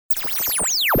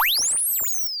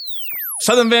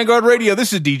Southern Vanguard Radio,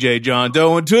 this is DJ John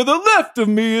Doe, and to the left of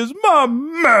me is my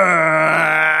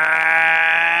man.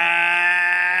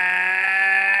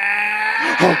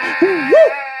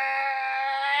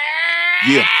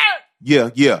 Yeah.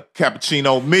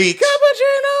 Cappuccino Meeks.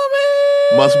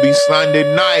 Must be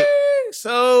Sunday night.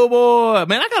 So, boy,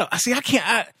 man,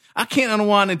 I can't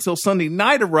unwind until Sunday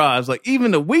night arrives. Like,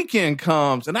 even the weekend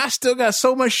comes, and I still got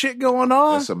so much shit going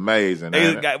on. That's amazing.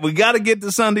 We got to get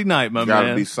to Sunday night, my man. Got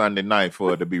to be Sunday night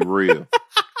for it to be real.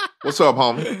 What's up,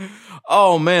 homie?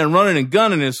 Oh, man, running and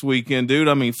gunning this weekend, dude.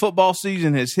 I mean, football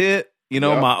season has hit. You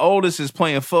know, my oldest is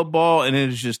playing football, and it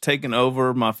is just taking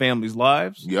over my family's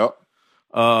lives. Yep.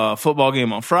 Football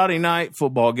game on Friday night,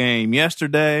 football game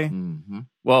yesterday. Mm-hmm.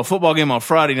 Well, football game on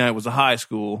Friday night was a high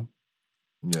school.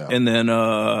 Yeah. And then,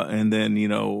 you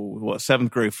know, seventh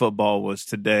grade football was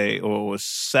today, or was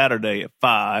Saturday at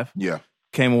 5. Yeah.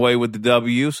 Came away with the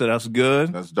W, so that's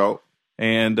good. That's dope.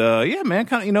 And, yeah, man,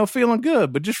 kind of, you know, feeling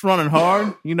good, but just running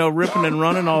hard, you know, ripping and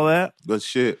running, all that. Good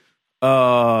shit.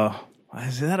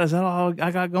 Is that all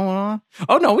I got going on?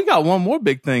 Oh, no, we got one more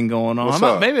big thing going on. What's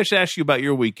up? Maybe I should ask you about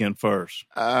your weekend first.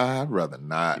 I'd rather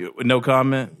not. No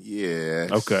comment? Yeah.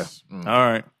 Okay. All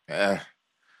right. Yeah.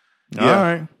 All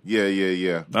right.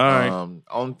 Yeah. All right.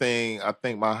 Only thing, I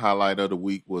think my highlight of the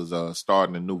week was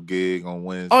starting a new gig on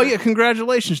Wednesday. Oh, yeah.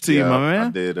 Congratulations to you, my man. I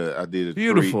did a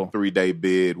beautiful 3-day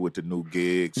bid with the new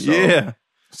gig. So, yeah.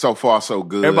 So far, so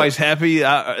good. Everybody's happy.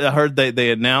 I heard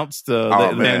they announced they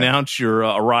announced your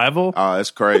arrival. Oh,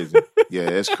 it's crazy. Yeah,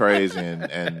 it's crazy,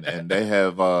 and they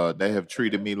have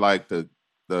treated me like the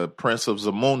Prince of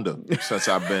Zamunda since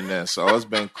I've been there. So it's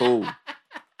been cool.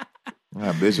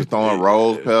 Yeah, bitches throwing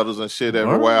rose petals and shit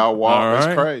everywhere I walk.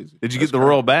 It's crazy. Did you get the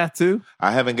royal bath too?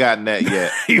 I haven't gotten that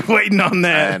yet. You waiting on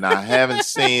that? And I haven't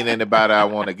seen anybody I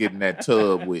want to get in that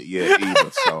tub with yet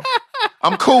either. So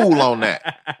I'm cool on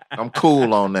that.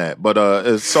 But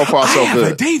it's so far so good. I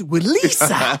have a date with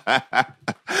Lisa.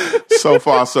 So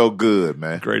far so good,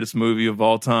 man. Greatest movie of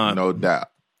all time, no doubt.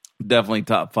 Definitely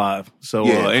top 5. So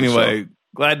yeah, anyway,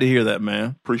 glad to hear that,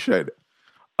 man. Appreciate it.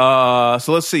 So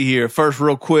let's see here. First,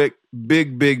 real quick,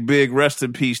 big rest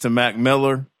in peace to Mac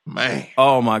Miller. Man.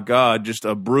 Oh my God, just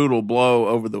a brutal blow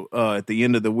over the at the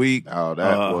end of the week. Oh,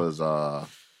 that was that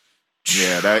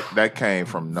came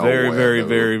from nowhere.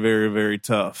 Very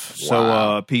tough.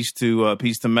 Wow. So peace to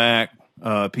Mac,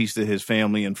 peace to his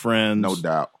family and friends. No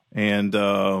doubt. And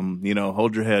you know,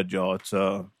 hold your head, y'all. It's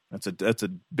that's a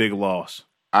big loss.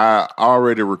 I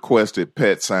already requested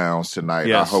Pet Sounds tonight.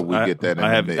 Yes, I hope we get that in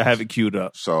the mix. I have it queued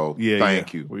up. So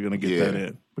thank you. We're going to get that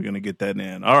in. We're going to get that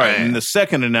in. All right. Man. And the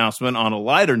second announcement on a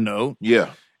lighter note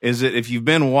is that if you've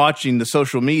been watching the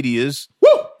social medias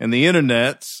and the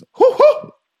internets,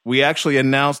 we actually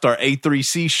announced our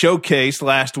A3C showcase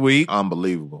last week.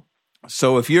 Unbelievable.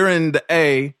 So if you're in the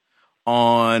A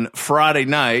on Friday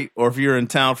night, or if you're in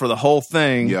town for the whole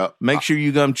thing, make sure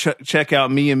you come check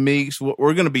out me and Meeks. We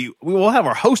will have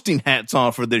our hosting hats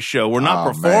on for this show. We're not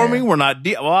performing. Man. We're not.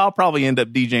 I'll probably end up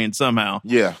DJing somehow.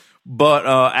 Yeah. But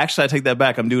actually, I take that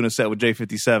back. I'm doing a set with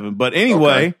J57. But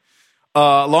anyway,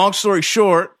 long story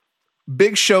short,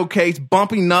 big showcase,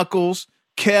 Bumpy Knuckles,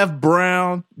 Kev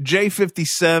Brown,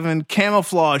 J57,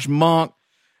 Camouflage Monk,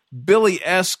 Billy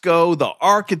Esco, The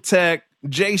Architect,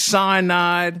 Jay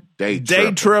Cyanide, Day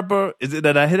Tripper. Is it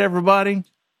that I hit everybody?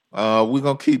 We're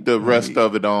gonna keep the rest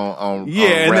of it on and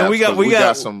then we got a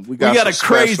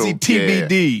crazy special,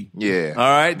 TBD. Yeah. All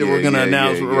right, that we're gonna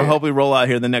announce. We'll hopefully roll out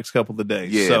here the next couple of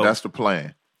days. Yeah, so, that's the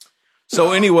plan.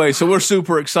 So anyway, we're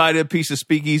super excited. Piece of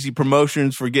Speakeasy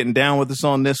Promotions for getting down with us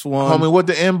on this one. Homie, what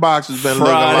the inbox has been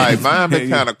looking like? Mine been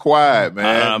kind of quiet,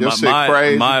 man. Your shit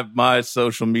crazy. My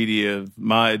social media,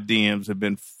 my DMs have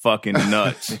been fucking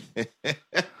nuts.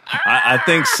 I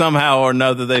think somehow or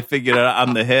another they figured out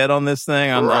I'm the head on this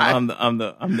thing. I'm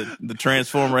the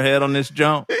transformer head on this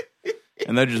jump.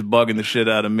 And they're just bugging the shit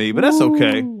out of me, but that's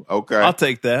okay. Okay. I'll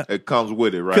take that. It comes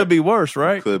with it, right? Could be worse,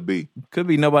 right? Could be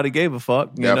nobody gave a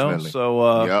fuck, you Definitely. know?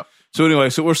 So, So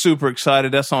anyway, we're super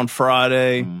excited. That's on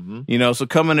Friday. Mm-hmm. You know, so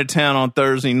coming to town on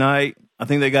Thursday night. I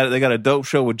think they got a dope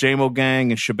show with J-Mo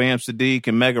Gang and Shabam Sadiq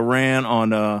and Mega Ran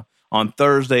on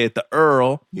Thursday at the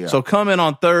Earl. Yeah. So come in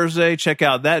on Thursday, check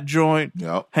out that joint.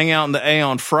 Yep. Hang out in the A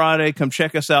on Friday. Come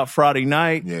check us out Friday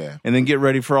night. Yeah. And then get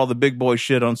ready for all the big boy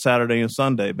shit on Saturday and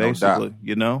Sunday, basically. No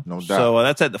you know? No doubt. So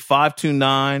that's at the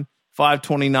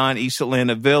 529 East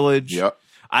Atlanta Village. Yep.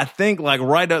 I think like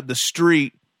right up the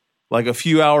street, like a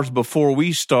few hours before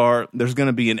we start, there's going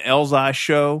to be an Elzai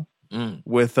show.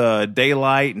 With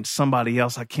Daylight and somebody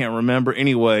else I can't remember.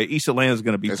 Anyway, East Atlanta's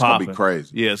going to be popping. It's going to be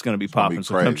crazy. Yeah, it's going to be popping.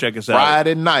 So come check us out.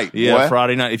 Friday night. Yeah,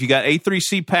 Friday night. If you got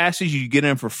A3C passes, you get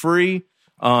in for free.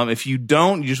 If you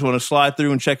don't, you just want to slide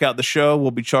through and check out the show,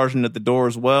 we'll be charging at the door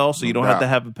as well, so you don't have to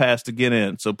have a pass to get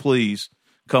in. So please,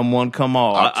 come one, come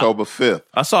all. October 5th.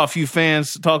 I saw a few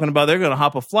fans talking about they're going to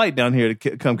hop a flight down here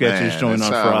to come catch this joint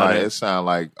on Friday. It sounds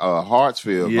like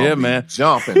Hartsfield. Yeah, man.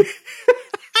 Jumping.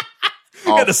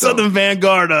 Got a Southern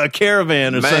Vanguard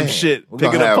caravan or some shit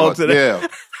picking up folks. Yeah,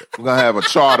 we're gonna have a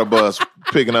charter bus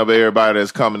picking up everybody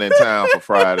that's coming in town for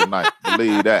Friday night.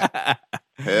 Believe that.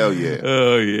 Hell yeah.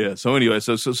 Oh yeah. So anyway,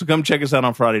 so come check us out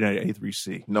on Friday night at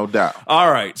A3C. No doubt. All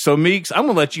right. So Meeks, I'm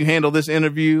gonna let you handle this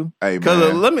interview. Hey,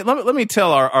 because man. let me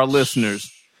tell our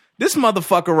listeners, this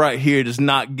motherfucker right here does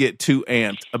not get too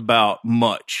amped about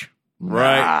much,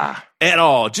 right? At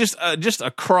all. Just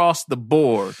across the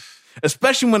board.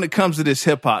 Especially when it comes to this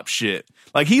hip hop shit.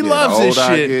 Like he loves this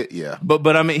shit.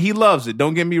 But I mean he loves it.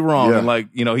 Don't get me wrong. And like,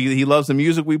 you know, he loves the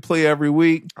music we play every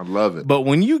week. I love it. But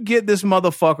when you get this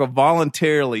motherfucker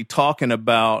voluntarily talking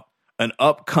about an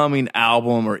upcoming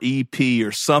album or EP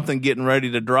or something getting ready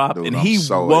to drop, dude, and he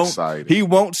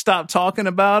won't stop talking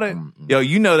about it. Yo,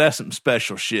 you know that's some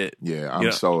special shit. Yeah,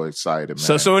 I'm so excited,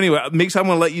 man. So anyway, Meeks, I'm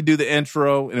gonna let you do the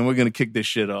intro, and we're gonna kick this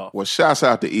shit off. Well, shouts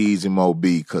out to Easy Mo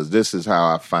B, because this is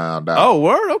how I found out. Oh,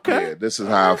 word? Okay. Yeah, this is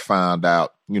how I found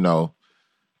out. You know,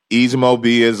 Easy Mo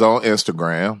B is on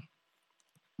Instagram.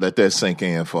 Let that sink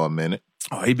in for a minute.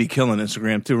 Oh, he be killing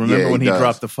Instagram too. Remember when he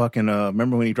dropped the fucking?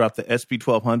 Remember when he dropped the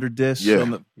SP1200 disc?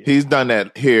 Yeah, he's done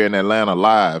that here in Atlanta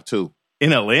live too.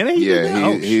 In Atlanta,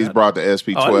 he's brought the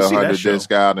SP1200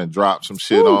 disc out and dropped some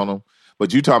shit on him.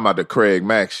 But you talking about the Craig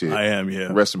Mack shit? I am,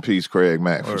 yeah. Rest in peace, Craig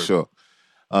Mack, for sure.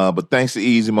 But thanks to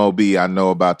Easy Mo B, I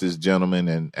know about this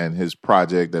gentleman and his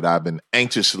project that I've been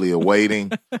anxiously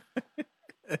awaiting.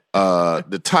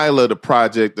 The title of the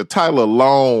project, the title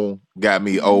alone got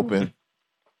me open.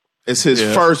 It's his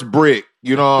first brick.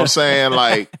 You know what I'm saying?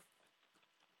 Like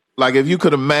if you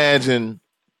could imagine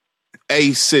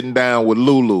Ace sitting down with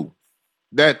Lulu,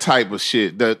 that type of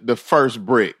shit, the first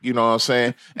brick, you know what I'm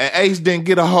saying? And Ace didn't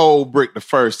get a whole brick the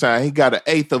first time. He got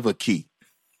 1/8 of a key.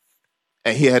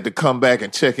 And he had to come back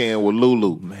and check in with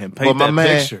Lulu. Man, paint that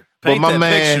picture.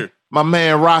 My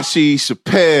man Rashid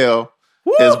Chappelle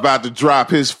is about to drop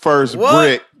his first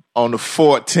brick on the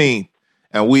 14th.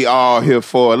 And we all here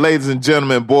for it. Ladies and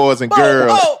gentlemen, boys and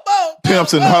girls,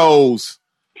 pimps and hoes,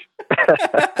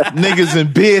 niggas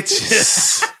and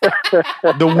bitches,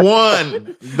 the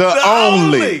one, the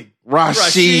only,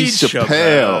 Rashid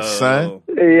Chappelle, son.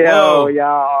 Yo, y'all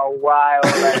are wild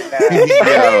right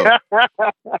now.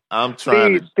 Yo, I'm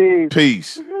trying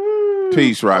Peace,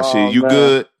 Rashid. You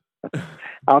good?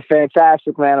 I'm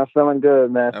fantastic, man. I'm feeling good,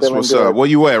 man. That's what's up. Where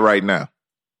you at right now?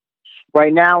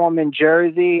 Right now, I'm in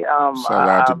Jersey. Shout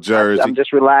out to Jersey. I'm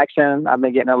just relaxing. I've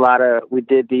been getting we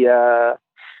did the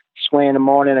Sway in the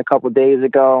Morning a couple days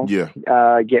ago. Yeah.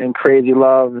 Getting crazy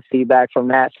love and feedback from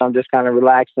that. So I'm just kind of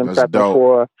relaxing, prepping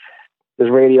for this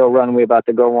radio run we're about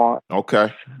to go on.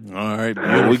 Okay. All right.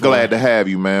 Well, we're glad to have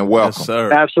you, man. Welcome. Yes,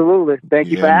 sir. Absolutely. Thank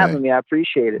you for having me. I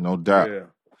appreciate it. No doubt. Yeah.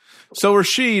 So,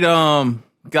 Rashid,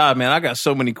 God, man, I got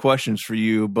so many questions for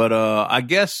you, but I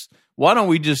guess why don't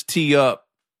we just tee up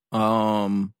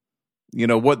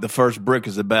what the first brick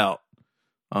is about.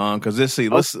 Because let's see.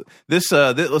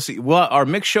 Well, our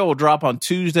mix show will drop on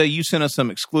Tuesday. You sent us some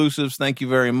exclusives. Thank you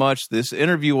very much. This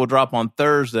interview will drop on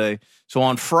Thursday. So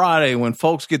on Friday, when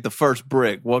folks get the first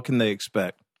brick, what can they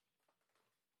expect?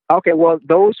 Okay, well,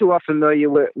 those who are familiar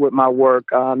with my work,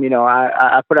 we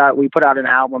put out an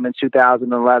album in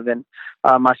 2011.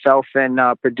 Myself and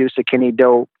producer Kenny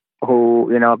Dope, who,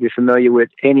 if you're familiar with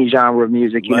any genre of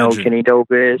music, you know who Kenny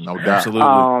Dope is. No doubt.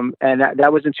 Absolutely. And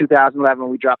that was in 2011.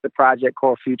 We dropped a project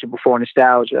called Future Before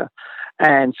Nostalgia.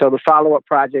 And so the follow-up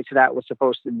project to that was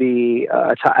supposed to be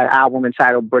an album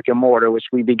entitled Brick and Mortar, which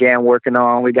we began working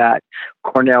on. We got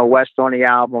Cornel West on the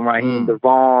album, Raheem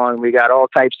Devon. We got all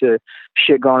types of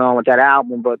shit going on with that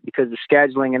album. But because of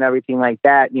scheduling and everything like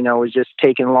that, it was just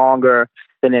taking longer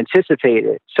than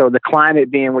anticipated. So the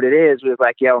climate being what it is, was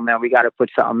like, yo, man, we got to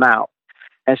put something out.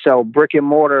 And so Brick and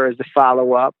Mortar is the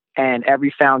follow-up, and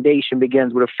every foundation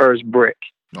begins with a first brick.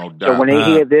 No doubt. So when they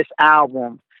hear this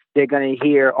album, they're going to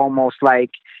hear almost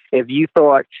like if you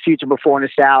thought Future Before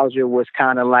Nostalgia was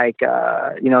kind of like,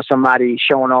 somebody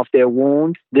showing off their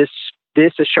wound, this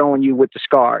is showing you with the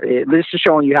scar. This is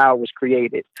showing you how it was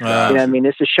created. You know what I mean?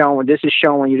 This is showing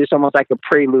you, this is almost like a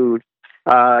prelude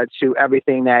to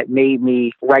everything that made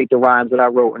me write the rhymes that I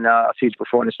wrote in Future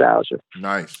Before Nostalgia.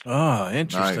 Nice. Oh,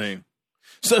 interesting.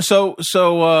 Nice.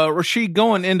 So, Rashid,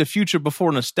 going into Future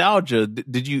Before Nostalgia,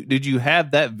 did you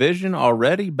have that vision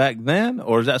already back then,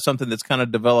 or is that something that's kind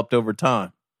of developed over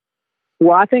time?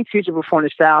 Well, I think Future Before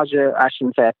Nostalgia, I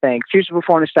shouldn't say I think, Future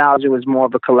Before Nostalgia was more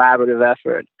of a collaborative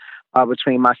effort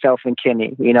between myself and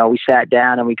Kenny. You know, we sat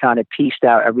down and we kind of pieced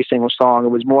out every single song. It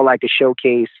was more like a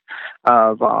showcase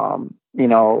of, you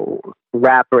know,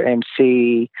 rapper,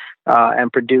 MC,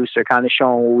 and producer, kind of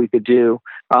showing what we could do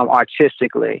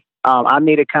artistically. I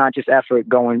made a conscious effort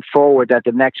going forward that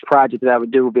the next project that I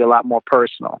would do would be a lot more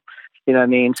personal. You know what I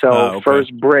mean? So okay.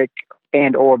 First Brick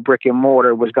and or Brick and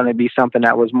Mortar was going to be something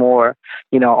that was more,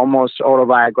 you know, almost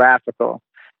autobiographical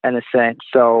in a sense.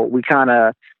 So we kind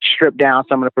of stripped down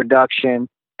some of the production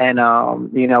and,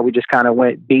 you know, we just kind of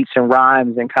went beats and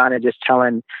rhymes and kind of just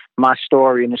telling my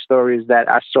story and the stories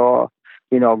that I saw,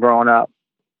 you know, growing up.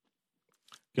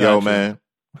 Gotcha. Yo, man,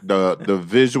 the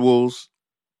visuals,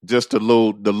 just the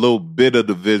little bit of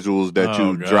the visuals that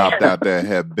you dropped out there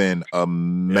have been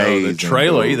amazing.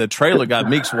 The trailer got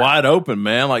Meeks wide open,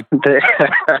 man. Like for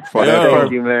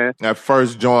thank you, man. That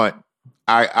first joint,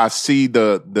 I see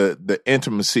the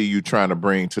intimacy you trying to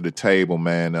bring to the table,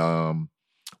 man.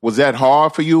 Was that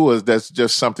hard for you, or is that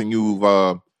just something you've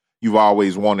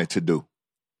always wanted to do?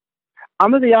 I'm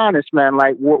gonna be honest, man.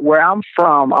 Like where I'm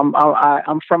from,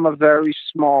 I'm from a very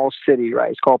small city,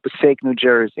 right? It's called Passaic, New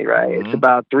Jersey, right? Mm-hmm. It's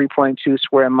about 3.2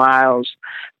 square miles,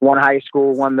 one high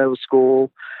school, one middle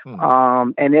school,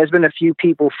 and there's been a few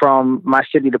people from my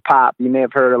city to pop. You may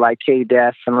have heard of like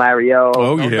K-Def and Larry O.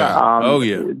 Oh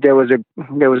yeah, There was a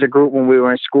group when we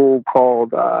were in school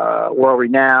called World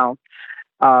Renown.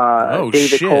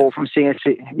 David Cole from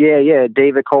CNC,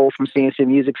 David Cole from CNC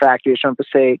Music Factory is from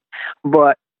Passaic,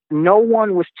 but no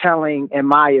one was telling, in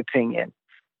my opinion,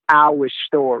 our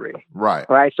story.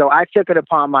 Right. So I took it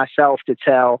upon myself to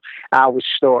tell our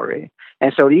story.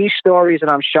 And so these stories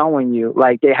that I'm showing you,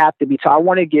 like, they have to be I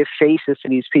want to give faces to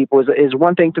these people. Is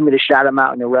one thing for me to shout them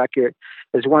out in the record.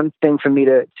 It's one thing for me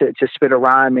to spit a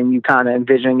rhyme and you kind of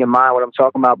envision in your mind what I'm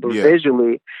talking about. But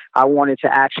visually, I wanted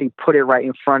to actually put it right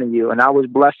in front of you. And I was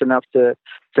blessed enough to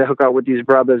hook up with these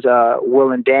brothers,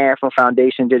 Will and Dan from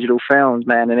Foundation Digital Films,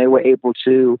 man. And they were able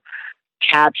to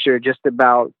capture just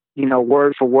about, you know,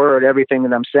 word for word, everything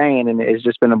that I'm saying. And it's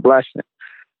just been a blessing.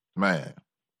 Man,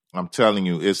 I'm telling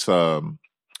you, it's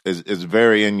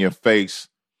very in your face.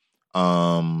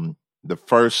 The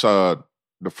first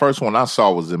one I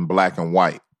saw was in black and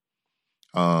white.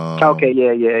 Okay,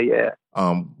 yeah.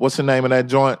 What's the name of that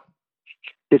joint?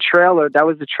 The trailer, that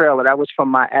was the trailer. That was from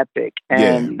my Epic.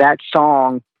 And that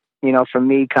song, you know, for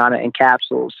me kind of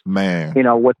encapsulates, man, you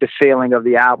know, what the feeling of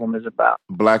the album is about.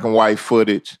 Black and white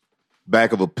footage,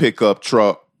 back of a pickup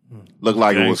truck. Looked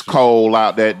like it was cold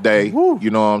out that day. Woo. You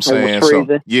know what I'm saying? So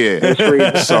yeah.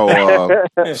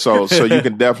 So you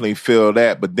can definitely feel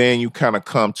that. But then you kind of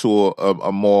come to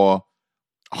a more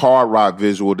hard rock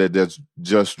visual that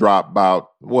just dropped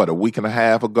about a week and a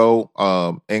half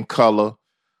ago. In color.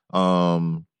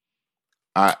 It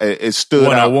stood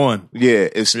 101. Out. Yeah,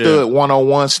 it stood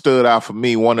 101 stood out for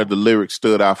me. One of the lyrics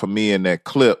stood out for me in that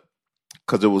clip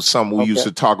because it was something we used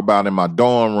to talk about in my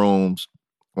dorm rooms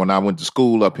when I went to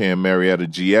school up here in Marietta,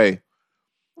 GA.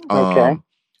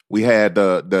 We had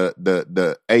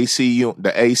the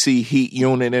AC heat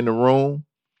unit in the room.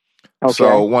 Okay.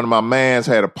 So one of my mans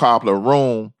had a popular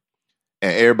room,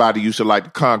 and everybody used to like to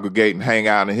congregate and hang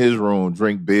out in his room,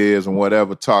 drink beers and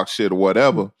whatever, talk shit or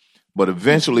whatever. But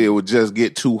eventually it would just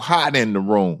get too hot in the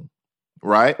room,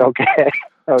 right? Okay.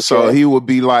 So he would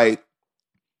be like,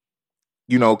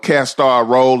 you know, cats start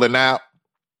rolling out,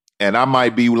 and I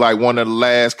might be like one of the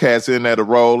last cats in there to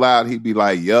roll out. He'd be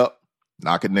like, yup,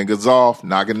 knocking niggas off,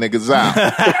 knocking niggas out.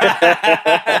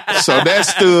 So that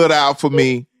stood out for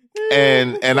me.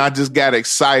 And I just got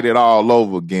excited all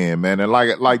over again, man. And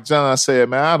like John said,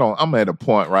 man, I'm at a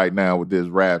point right now with this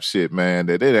rap shit, man,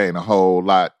 that it ain't a whole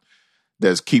lot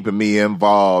that's keeping me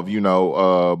involved, you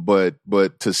know, but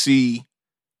to see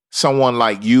someone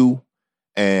like you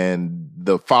and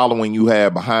the following you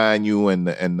have behind you and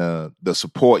the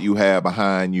support you have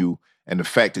behind you and the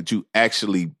fact that you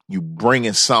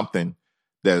bringing something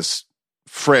that's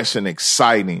fresh and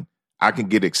exciting, I can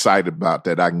get excited about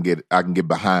that. I can get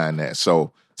behind that.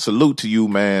 So salute to you,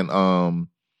 man.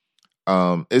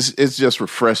 It's just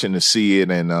refreshing to see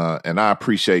it, and I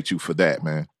appreciate you for that,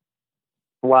 man.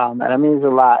 Wow, man, that means a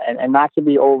lot, and not to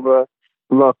be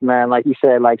overlooked, man. Like you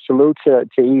said, like salute to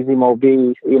Easy Mo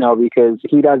B, you know, because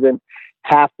he doesn't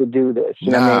have to do this.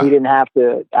 You know what I mean? He didn't have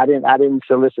to. I didn't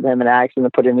solicit him and ask him to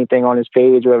put anything on his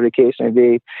page, whatever the case may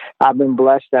be. I've been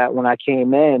blessed that when I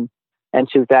came in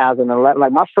 2011,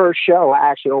 like my first show, I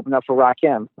actually opened up for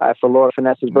Rakim for Lord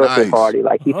Finesse's birthday party.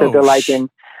 Like he took a liking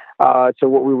to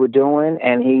what we were doing,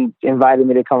 and he invited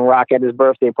me to come rock at his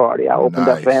birthday party. I opened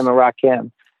up for him and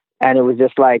Rakim. And it was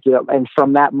just like, you know, and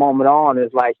from that moment on,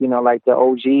 it's like, you know, like the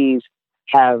OGs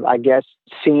have, I guess,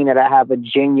 seen that I have a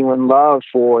genuine love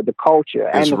for the culture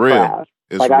and the craft.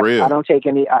 It's like real. I don't take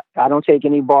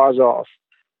any bars off.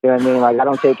 You know what I mean? Like I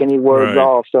don't take any words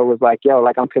off. So it was like, yo,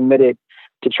 like I'm committed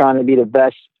to trying to be the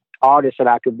best artist that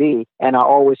I could be. And I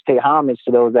always pay homage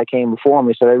to those that came before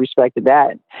me. So they respected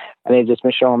that. And they've just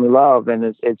been showing me love,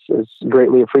 and it's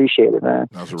greatly appreciated, man.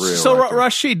 That's real. So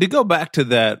Rasheed, to go back to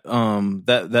that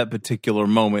that particular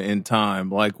moment in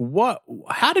time, like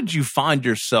how did you find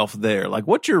yourself there? Like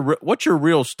what's your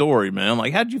real story, man?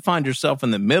 Like how did you find yourself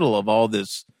in the middle of all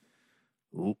this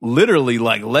literally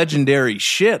like legendary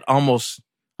shit almost?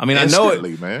 I mean, instantly, I know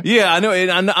it, man. Yeah, I know it.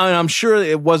 I'm sure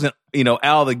it wasn't, you know,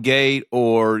 out of the gate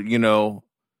or, you know,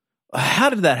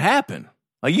 how did that happen?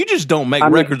 Like, you just don't make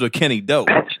records with Kenny Dope.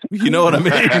 You know what I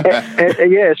mean?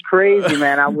 Yeah, it's crazy,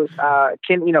 man. I was,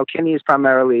 Kenny is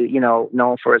primarily, you know,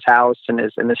 known for his house and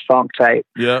his funk type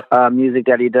music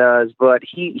that he does. But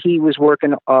he was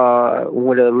working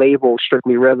with a label,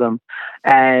 Strictly Rhythm,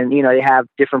 and you know they have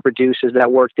different producers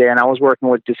that work there. And I was working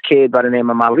with this kid by the name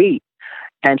of Malik.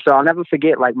 And so I'll never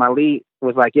forget, like, my lead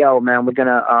was like, yo, man, I'm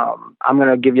going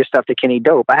to give your stuff to Kenny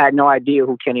Dope. I had no idea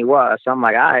who Kenny was. So I'm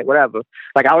like, all right, whatever.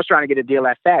 Like, I was trying to get a deal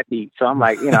at Fat Beat. So I'm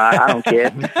like, you know, I don't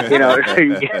care. You know,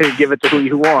 give it to who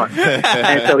you want.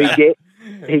 And so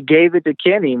he gave it to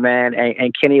Kenny, man,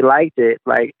 and Kenny liked it.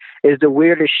 Like, it's the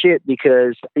weirdest shit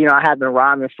because, you know, I have been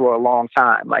rhyming for a long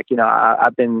time. Like, you know,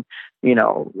 I've been, you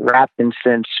know, rapping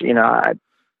since, you know,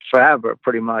 forever,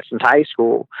 pretty much, since high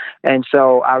school. And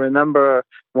so I remember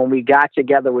when we got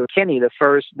together with Kenny, the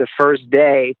first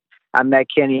day I met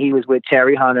Kenny, he was with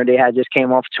Terry Hunter. They had just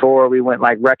came off tour. We went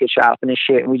like record shopping and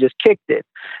shit, and we just kicked it.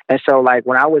 And so like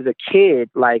when I was a kid,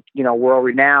 like, you know, World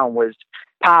Renown was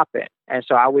popping. And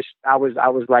so I was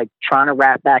like trying to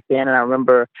rap back then. And I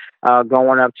remember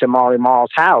going up to Marley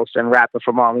Marl's house and rapping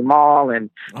for Marley Marl and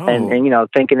you know,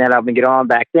 thinking that I would get on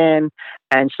back then.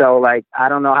 And so like, I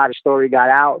don't know how the story got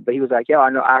out, but he was like, yo,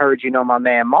 I heard you know my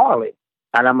man Marley.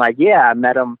 And I'm like, yeah, I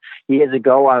met him years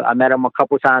ago. I met him a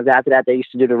couple of times after that. They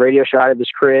used to do the radio show out of his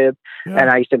crib. Yeah. And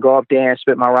I used to go up there and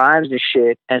spit my rhymes and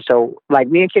shit. And so like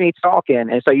me and Kenny talking.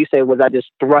 And so you say, was I just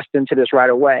thrust into this right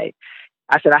away?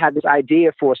 I said, I had this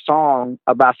idea for a song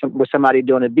with somebody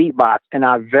doing a beatbox. And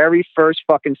our very first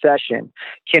fucking session,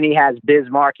 Kenny has Biz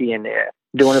Markie in there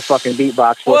doing a fucking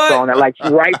beatbox for a song that like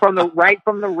right from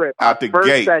the rip. Out the first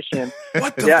gate. Session.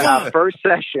 What the fuck? Our first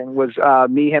session was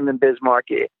me, him, and Biz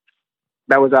Markie.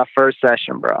 That was our first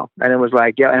session, bro. And it was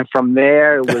like, yeah. And from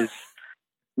there, it was,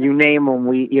 you name them,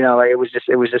 it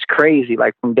was just crazy.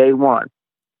 Like from day one.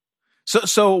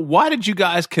 So why did you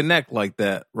guys connect like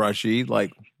that, Rasheed?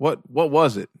 Like, what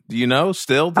was it? Do you know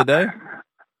still today?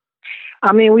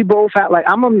 I mean, we both had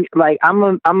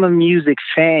I'm a music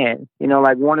fan. You know,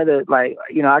 like one of the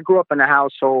I grew up in a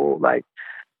household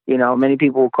many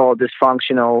people call it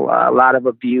dysfunctional, a lot of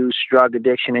abuse, drug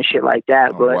addiction, and shit like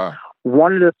that. But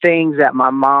one of the things that my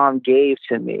mom gave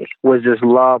to me was this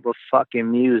love of fucking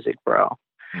music, bro.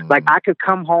 Mm-hmm. Like I could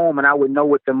come home and I would know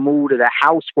what the mood of the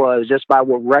house was just by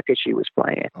what record she was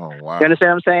playing. Oh wow! You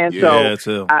understand what I'm saying?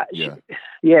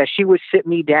 Yeah, so she would sit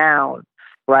me down,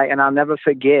 right, and I'll never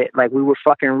forget. Like we would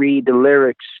fucking read the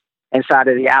lyrics inside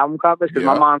of the album covers because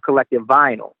my mom collected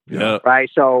vinyl. Yeah. Right.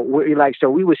 So we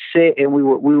would sit and we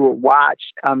would watch.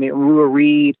 I mean, we would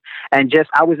read, and just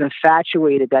I was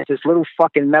infatuated that this little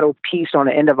fucking metal piece on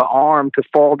the end of an arm could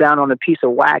fall down on a piece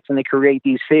of wax and it create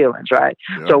these feelings. Right.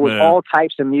 Yeah, so it was all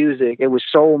types of music. It was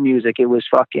soul music. It was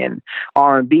fucking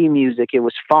R&B music. It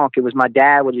was funk. It was my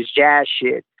dad with his jazz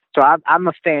shit. So I'm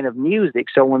a fan of music.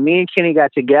 So when me and Kenny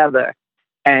got together,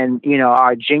 and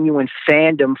our genuine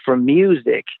fandom for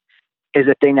music is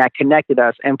a thing that connected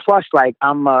us. And plus, like,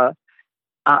 I don't know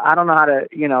how to,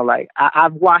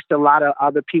 I've watched a lot of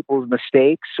other people's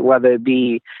mistakes, whether it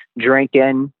be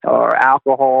drinking or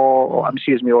alcohol,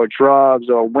 or drugs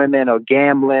or women or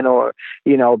gambling or,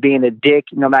 being a dick,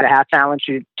 no matter how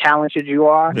talented you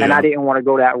are. Yeah. And I didn't want to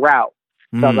go that route.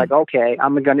 So I was like, okay,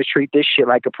 I'm going to treat this shit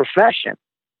like a profession.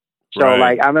 So,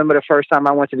 I remember the first time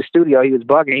I went to the studio, he was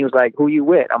bugging. He was like, who you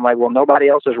with? I'm like, well, nobody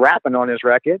else is rapping on this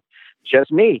record.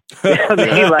 Just me. You know what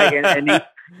I mean? Like, and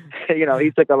he,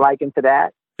 he took a liking to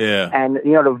that. Yeah. And,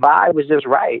 the vibe was just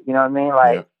right. You know what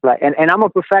I mean? And I'm a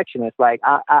perfectionist. Like,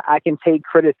 I can take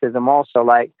criticism also.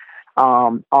 Like,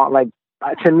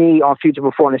 to me, on Future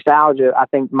Before Nostalgia, I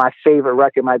think my favorite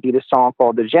record might be the song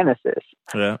called The Genesis.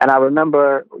 Yeah. And I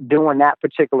remember doing that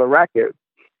particular record.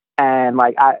 And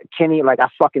Kenny, I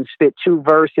fucking spit 2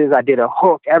 verses. I did a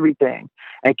hook, everything.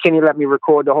 And Kenny let me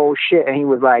record the whole shit. And he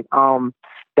was like,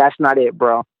 that's not it,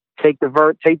 bro. Take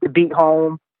the beat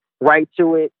home write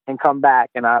to it and come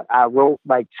back. And I wrote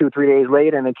like 2-3 days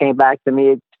later, and it came back to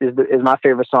me. Is my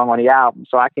favorite song on the album.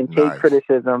 So I can take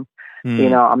criticism. You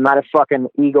know, I'm not a fucking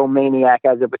egomaniac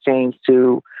as it pertains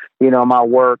to, you know, my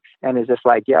work. And it's just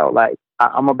like, yo, like,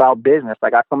 I'm about business.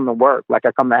 Like, I come to work. Like,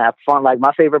 I come to have fun. Like,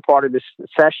 my favorite part of this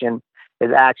session is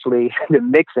actually the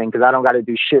mixing, because I don't got to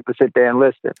do shit but sit there and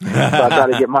listen. So I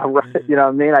try to get my, you know what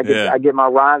I mean? I get my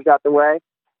rhymes out the way,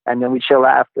 and then we chill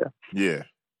after. Yeah.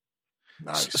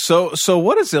 Nice. So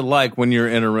what is it like when you're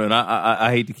in a room?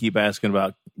 I hate to keep asking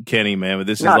about Kenny, man, but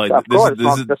this is like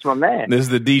that's my man. This is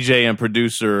the DJ and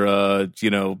producer,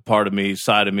 you know, part of me,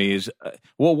 side of me is.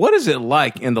 Well, what is it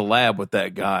like in the lab with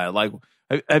that guy? Like,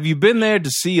 have you been there to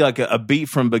see like a beat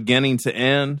from beginning to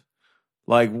end?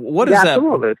 Like, what is that?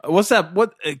 Absolutely. What's that?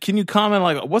 What can you comment?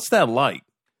 Like, what's that like?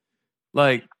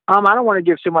 Like, I don't want to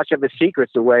give too much of his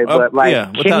secrets away, but like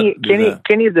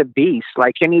Kenny's a beast.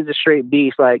 Like, Kenny's a straight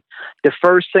beast. Like, the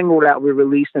first single that we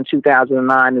released in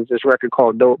 2009 is this record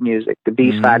called Dope Music. The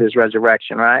B side is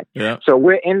Resurrection, right? Yeah. So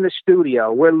we're in the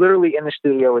studio. We're literally in the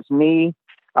studio. It's me,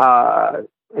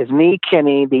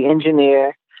 Kenny, the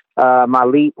engineer.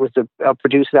 Malik was the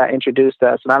producer that introduced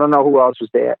us, and I don't know who else was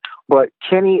there. But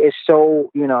Kenny is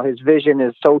so, you know, his vision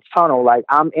is so tunnel. Like,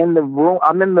 I'm in the room.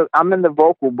 I'm in the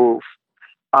vocal booth.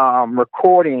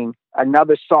 Recording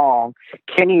another song.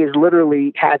 Kenny is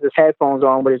literally has his headphones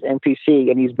on with his MPC,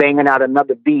 and he's banging out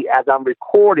another beat as I'm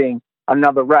recording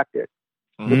another record.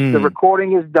 The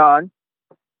recording is done.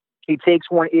 He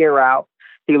takes one ear out.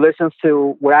 He listens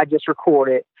to what I just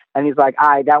recorded, and he's like, all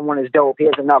right, that one is dope.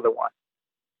 Here's another one.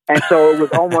 And so it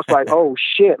was almost like, oh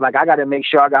shit, like, I got to make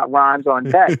sure I got rhymes on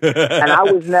deck. And I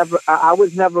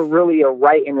was never really a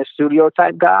write in the studio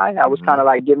type guy. I was kind of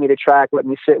like, give me the track, let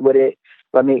me sit with it.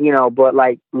 I mean, you know, but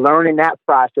like learning that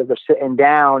process of sitting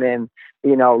down and,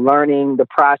 you know, learning the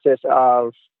process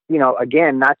of, you know,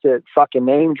 again, not to fucking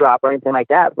name drop or anything like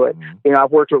that, but, you know,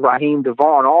 I've worked with Raheem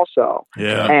DeVaughn also.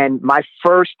 Yeah. And my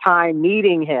first time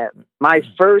meeting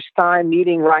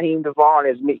Raheem DeVaughn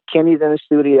is Kenny's in the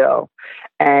studio,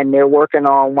 and they're working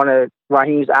on one of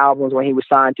Raheem's albums when he was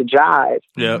signed to Jive.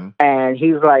 Yeah. And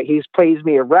he plays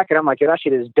me a record. I'm like, yo, that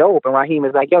shit is dope. And Raheem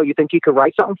is like, yo, you think you could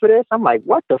write something for this? I'm like,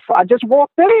 what the fuck? I just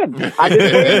walked in. I just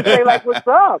didn't say, like, what's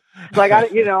up?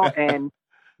 Like, you know, and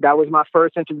that was my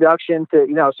first introduction to,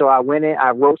 you know, so I went in,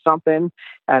 I wrote something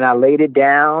and I laid it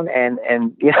down, and,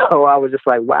 you know, I was just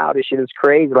like, wow, this shit is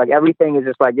crazy. Like, everything is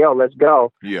just like, yo, let's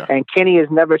go. Yeah. And Kenny has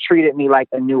never treated me like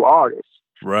a new artist.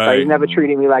 Right. Like, he's never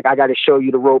treated me like, I got to show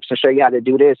you the ropes and show you how to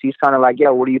do this. He's kind of like,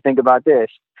 yo, what do you think about this?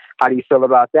 How do you feel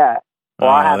about that? Well,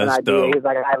 I have an idea. Dope. He's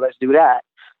like, all right, let's do that.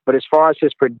 But as far as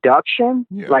his production,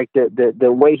 like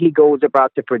the way he goes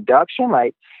about the production,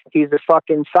 like, he's a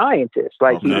fucking scientist.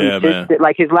 Like,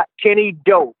 Kenny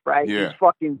dope, right? Yeah. He's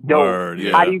fucking dope. Word,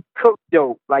 yeah. How do you cook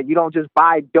dope? Like, you don't just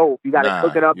buy dope. You got to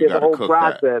cook it up. There's a whole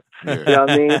process. Yeah. You know what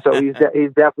I mean? So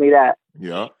he's definitely that.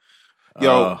 Yeah.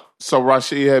 Yo, so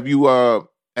Rashid, have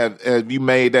you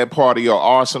made that part of your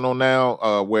arsenal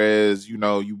now? Whereas, you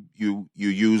know, you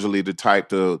usually the type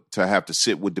to have to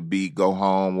sit with the beat, go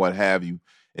home, what have you.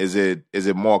 Is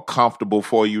it more comfortable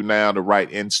for you now to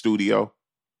write in studio?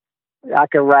 I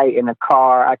can write in the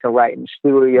car. I can write in the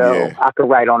studio. Yeah. I can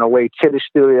write on the way to the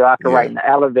studio. I can write in the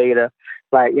elevator.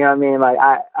 Like, you know what I mean? Like,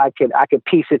 I could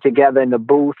piece it together in the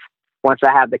booth once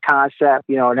I have the concept,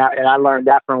 you know, and I learned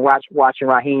that from watching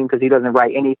Raheem, because he doesn't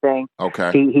write anything.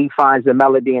 Okay. He finds the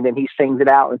melody and then he sings it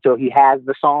out until he has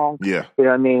the song. Yeah. You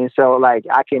know what I mean? So, like,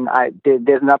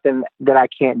 there's nothing that I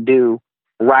can't do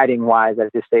writing wise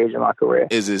at this stage in my career.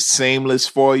 Is it seamless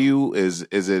for you? Is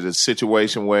it a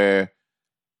situation where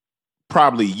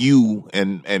probably you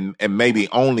and maybe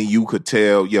only you could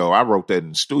tell, yo, I wrote that in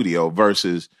the studio,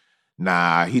 versus,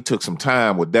 nah, he took some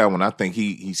time with that one. I think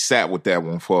he sat with that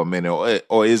one for a minute,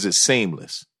 or is it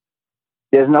seamless?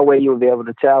 There's no way you would be able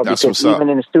to tell. That's because even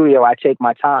in the studio, I take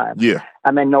my time. Yeah.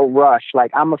 I'm in no rush.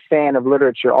 Like, I'm a fan of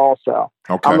literature also.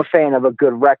 Okay. I'm a fan of a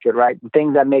good record, right? The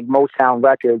things that make Motown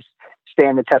records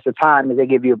stand the test of time is they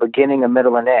give you a beginning, a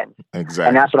middle, and end. Exactly.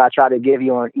 And that's what I try to give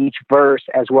you on each verse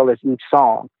as well as each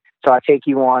song. So I take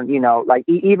you on, you know, like,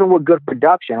 even with good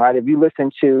production, right? If you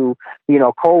listen to, you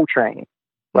know, Coltrane,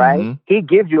 right? He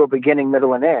gives you a beginning,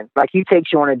 middle, and end. Like, he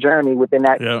takes you on a journey within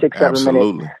that 6-7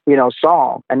 minute, you know,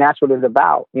 song. And that's what it's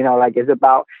about. You know, like, it's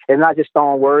not just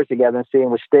throwing words together and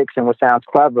seeing what sticks and what sounds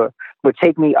clever, but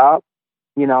take me up,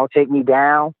 you know, take me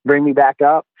down, bring me back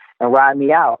up, and ride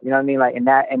me out. You know what I mean? Like,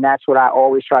 and that's what I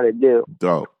always try to do.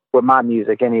 Dope. With my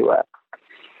music anyway.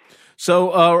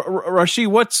 So, Rashid,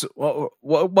 what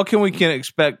can we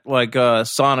expect, like,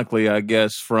 sonically, I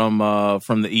guess, from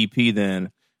the EP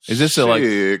then? Is this a like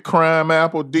Shit, Crime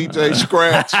Apple, DJ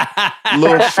Scratch,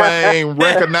 Lil Fame,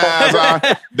 Recognize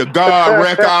the God,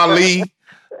 Rec Ali,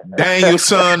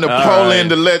 Danielson, Napoleon,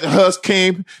 the Legend,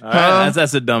 Husky. Right,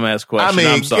 that's a dumbass question. I mean,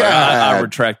 I'm sorry. I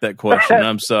retract that question.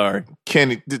 I'm sorry.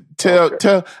 Kenny,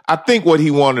 tell. I think what he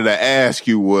wanted to ask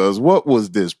you was, what was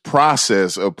this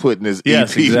process of putting this EP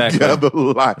together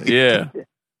like? Yeah.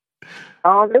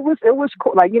 It was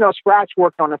cool. Like, Scratch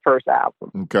worked on the first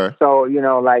album. Okay. So,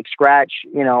 like Scratch,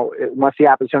 once the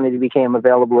opportunity became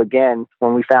available again,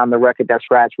 when we found the record that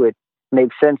Scratch would make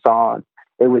sense on,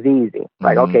 it was easy.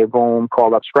 Like, okay, boom,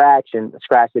 call up Scratch, and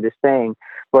Scratch did his thing.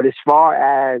 But as far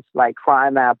as like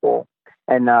Crime Apple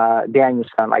and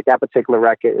Danielson, like that particular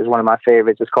record is one of my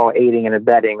favorites. It's called Aiding and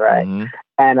Abetting, right?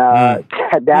 And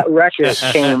that record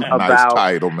came about. Nice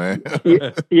title, man.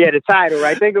 yeah, the title,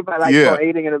 right? Think about like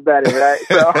Aiding and Abetting,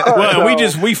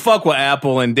 right? We fuck with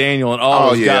Apple and Daniel and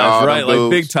all those guys, right? Like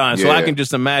big time. So I can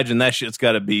just imagine that shit's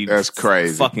got to be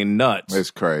crazy, fucking nuts. It's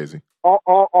crazy.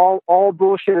 All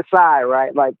bullshit aside,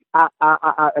 right? Like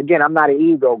I again, I'm not an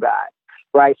ego guy,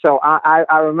 right? So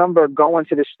I remember going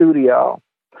to the studio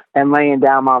and laying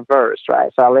down my verse,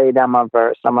 right? So I laid down my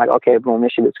verse. I'm like, okay, boom,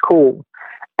 this shit is cool.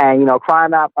 And,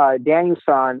 Crime App,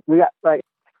 Danielson, we got, like,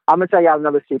 I'm going to tell you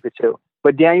another secret, too.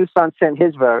 But Danielson sent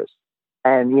his verse.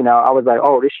 And, I was like,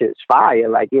 oh, this shit's fire.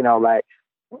 Like,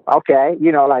 okay,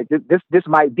 this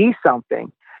might be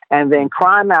something. And then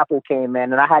Crime Apple came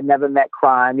in, and I had never met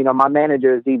Crime. My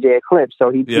manager is DJ Eclipse, so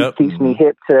he keeps me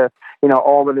hip to,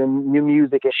 all of the new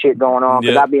music and shit going on,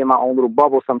 because I be in my own little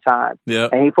bubble sometimes.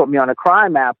 And he put me on a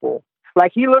Crime Apple.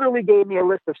 Like, he literally gave me a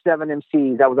list of 7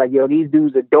 MCs. I was like, yo, these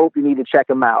dudes are dope. You need to check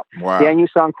them out. Wow.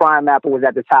 Danielson, Crime Apple was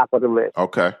at the top of the list.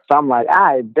 Okay. So I'm like,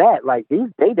 I bet. Like,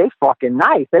 they fucking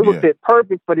nice. They would fit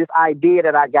perfect for this idea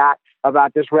that I got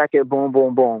about this record. Boom,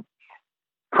 boom, boom.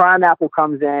 Crime Apple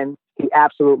comes in. He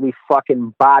absolutely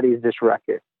fucking bodies this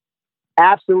record.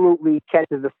 Absolutely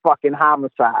catches the fucking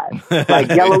homicide. Like,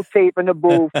 yellow tape in the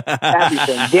booth,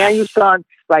 everything. Danielson,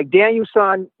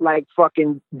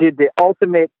 fucking did the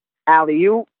ultimate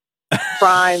alley-oop.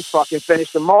 Crime fucking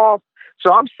finished them off.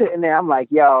 So I'm sitting there, I'm like,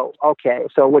 yo, okay,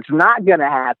 so what's not gonna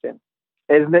happen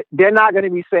is they're not gonna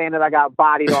be saying that I got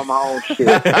bodied on my own shit.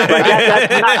 Like,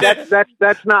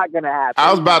 that's not gonna happen.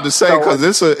 I was about to say, because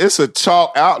it's a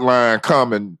chalk outline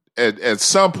coming at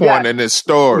some point in this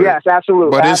story. Yes,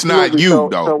 absolutely. But it's not you,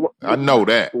 though. So I know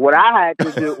that. What I had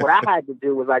to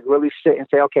do was like really sit and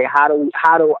say, okay, how do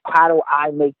I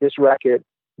make this record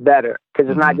better? Because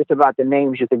it's not just about the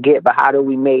names you could get, but how do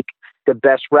we make the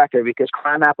best record? Because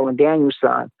Crime Apple and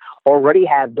Danielson already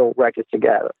have dope records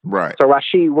together. Right. So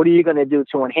Rashid, what are you going to do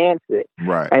to enhance it?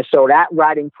 Right. And so that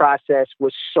writing process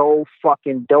was so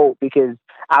fucking dope, because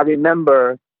I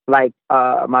remember like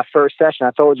my first session,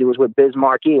 I told you, was with Biz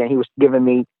Markie, and he was giving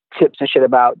me tips and shit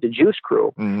about the Juice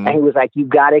Crew. And he was like, you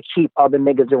got to keep other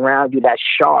niggas around you that's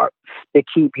sharp to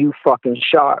keep you fucking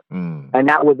sharp. And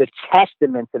that was a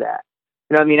testament to that.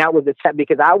 You know what I mean? That was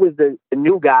because I was the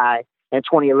new guy in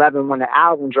 2011 when the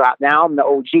album dropped. Now I'm the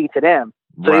OG to them.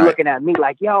 So they're looking at me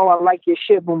like, yo, I like your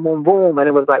shit, boom, boom, boom. And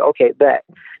it was like, okay, bet.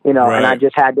 And I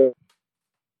just had to,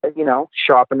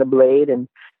 sharpen the blade. And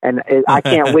I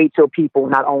can't wait till people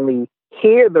not only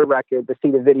hear the record, but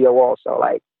see the video also.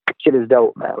 Like, shit is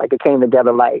dope, man. Like, it came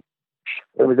together like,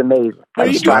 it was amazing.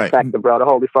 Like, trifecta, bro. The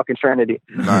holy fucking trinity.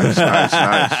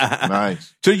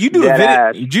 Nice. So you do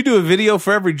did you do a video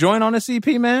for every joint on this EP,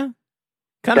 man?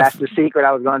 That's the secret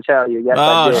I was going to tell you. Yes,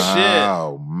 I did. Shit.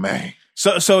 Oh, man.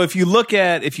 So if you look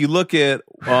at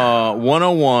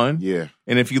 101,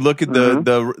 and if you look at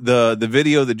the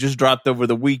video that just dropped over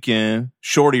the weekend,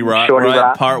 Shorty Rock,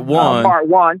 part one. Part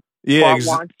one. Yeah,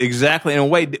 exactly. And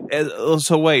wait,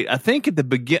 I think at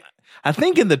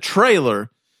the in the trailer,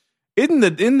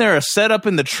 isn't there a setup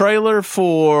in the trailer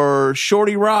for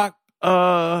Shorty Rock,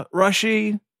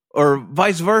 Rashid, or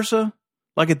vice versa?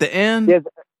 Like at the end? Yeah.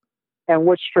 And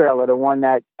which trailer? The one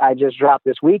that I just dropped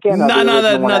this weekend? No,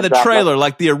 the trailer,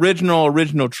 like the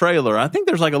original trailer. I think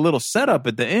there's like a little setup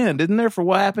at the end, isn't there, for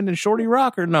what happened in Shorty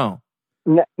Rock, or no?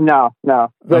 No.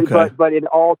 But it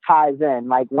all ties in.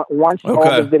 Like, once all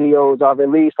the videos are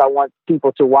released, I want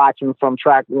people to watch them from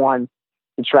track 1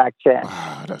 to track 10.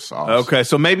 Wow, that's awesome. Okay,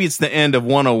 so maybe it's the end of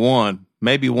 101.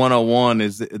 Maybe 101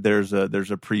 is there's a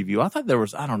preview. I thought there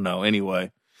was, I don't know.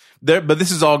 Anyway, but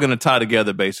this is all going to tie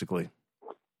together, basically.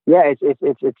 Yeah, yes,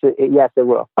 it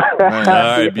will. All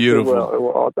right, beautiful. It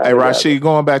will hey, Rashid,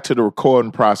 going back to the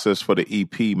recording process for the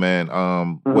EP, man.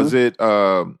 Was it?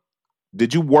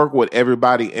 Did you work with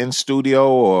everybody in studio,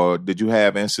 or did you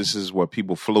have instances where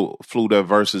people flew their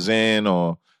verses in,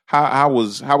 or how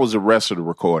was the rest of the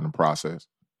recording process?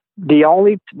 The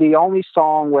only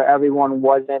song where everyone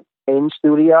wasn't in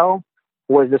studio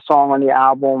was the song on the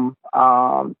album.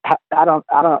 I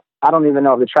don't even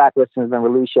know if the track listing has been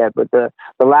released yet, but the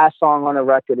last song on the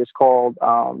record is called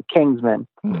Kingsman,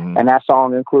 and that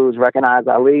song includes Recognize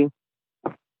Ali,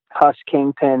 Huss,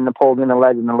 Kingpin, Napoleon the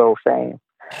Legend, and Lil Fame.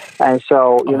 And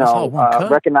so,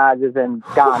 Recognize is in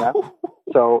Ghana,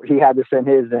 so he had to send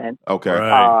his in. Okay.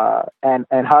 Right. And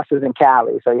Huss is in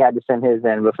Cali, so he had to send his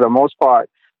in. But for the most part,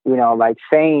 like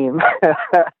Fame,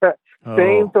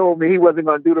 Fame told me he wasn't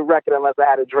going to do the record unless I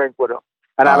had a drink with him.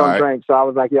 And I don't drink, so I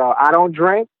was like, yo, I don't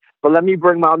drink, but let me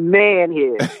bring my man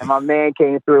here. And my man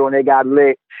came through, and they got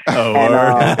lit.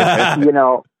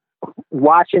 And,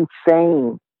 watching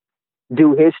Fame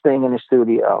do his thing in the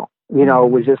studio,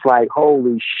 was just like,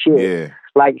 holy shit. Yeah.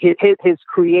 Like his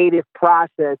creative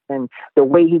process and the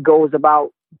way he goes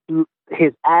about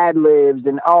his ad libs,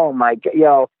 and oh my God,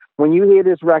 yo, when you hear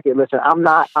this record, listen, I'm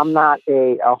not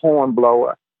a horn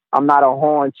blower. I'm not a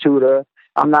horn tooter.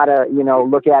 I'm not a,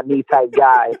 look at me type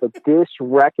guy, but this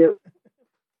record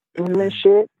and this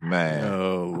shit, man.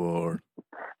 Oh Lord.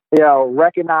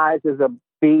 Recognize as a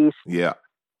beast. Yeah.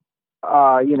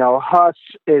 Huss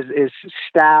is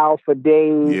style for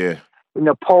days. Yeah.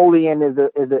 Napoleon is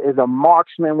a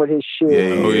marksman with his shit.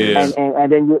 Yeah, yeah.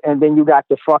 And then you got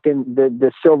the fucking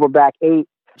the Silverback 8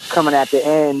 coming at the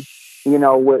end,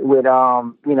 with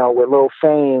Lil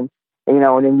Fame,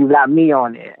 and then you got me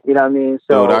on there. You know what I mean?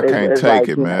 So dude, I can't take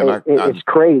it, man. It's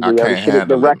crazy. I can't handle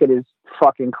the record is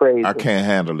fucking crazy. I can't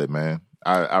handle it, man.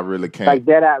 I really can't. Like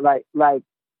that, like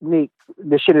Meek,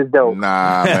 the shit is dope.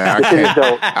 Nah, man, the shit is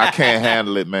dope. I can't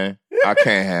handle it, man. I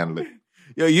can't handle it.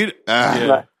 Yo,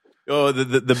 yeah. Oh,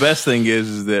 the best thing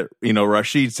is that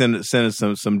Rashid sent us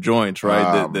some joints,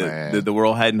 right? That the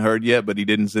world hadn't heard yet, but he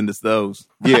didn't send us those.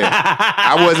 Yeah,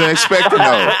 I wasn't expecting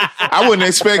those. I wasn't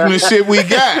expecting the shit we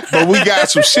got, but we got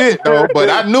some shit though. But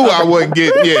I knew I wasn't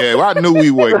getting. Yeah, I knew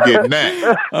we wasn't getting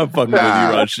that. I'm fucking with you,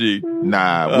 Rashid.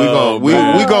 Nah,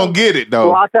 we gonna get it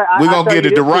though. Well, we gonna get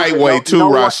it the right way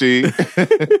too, Rashid.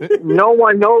 No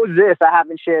one knows this. I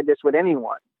haven't shared this with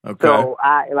anyone. Okay. So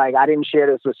I didn't share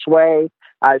this with Sway.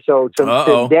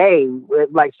 Today,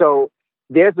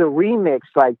 there's a remix.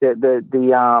 Like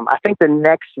the I think the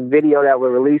next video that we're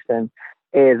releasing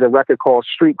is a record called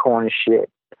Street Corner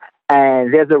Shit,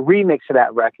 and there's a remix to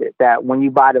that record that when you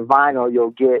buy the vinyl,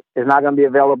 you'll get. It's not going to be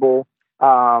available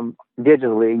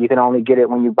digitally. You can only get it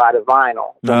when you buy the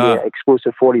vinyl. It's going to be an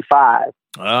exclusive 45,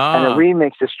 and the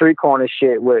remix is Street Corner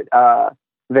Shit with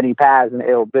Vinny Paz and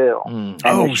Ill Bill, and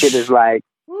the shit is like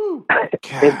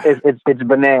it's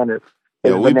bananas.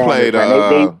 Yeah,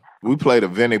 we played a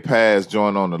Vinny Paz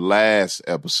joint on the last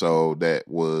episode that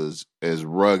was as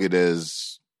rugged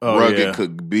as rugged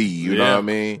could be. You know what I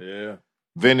mean? Yeah.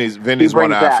 Vinny's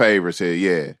one of our favorites here.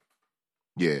 Yeah.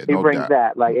 Yeah. He brings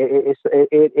that. Like it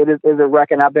is a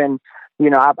record. I've been,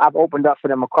 I've opened up for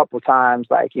them a couple times,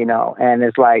 and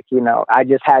it's like, I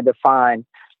just had to find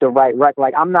the right record.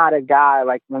 Like, I'm not a guy,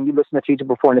 like, when you listen to Feature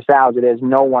Before Nostalgia, there's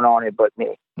no one on it but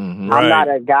me. Mm-hmm. I'm not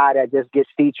a guy that just gets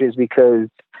features because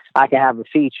I can have a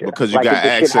feature. Because you got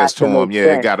access to them.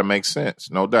 Yeah, it got to make sense.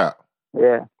 No doubt.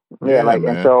 Yeah.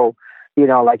 And so, we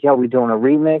doing a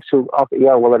remix.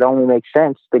 Well, it only makes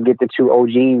sense to get the two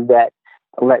OGs that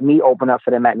let me open up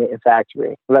for them at Knitting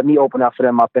Factory. Let me open up for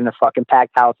them up in the fucking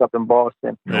packed house up in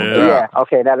Boston.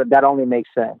 Okay, that only makes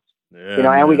sense.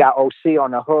 Yeah, and we got OC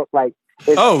on the hook, like,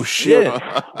 oh shit!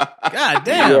 God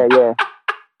damn!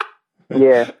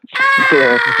 Yeah.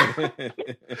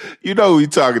 We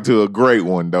talking to a great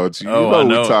one, don't you?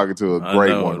 We talking to a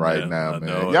great one right now,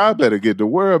 man. Y'all the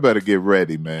world better get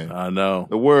ready, man. I know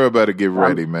the world better get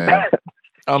ready, man.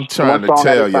 I'm trying to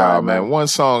tell y'all, man. One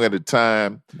song at a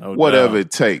time, whatever it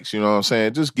takes. You know what I'm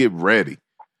saying? Just get ready.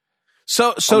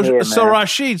 So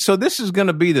Rashid, so this is going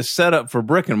to be the setup for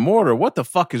Brick and Mortar. What the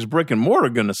fuck is Brick and Mortar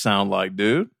going to sound like,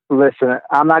 dude? Listen,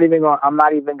 I'm not even gonna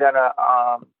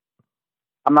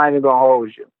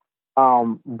hold you.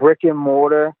 Brick and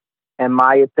Mortar, in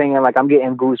my opinion, like, I'm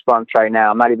getting goosebumps right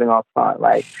now. I'm not even gonna front.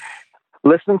 Like,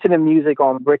 listening to the music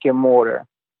on Brick and Mortar,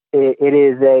 it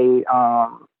is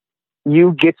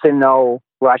you get to know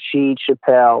Rashid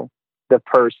Chappelle, the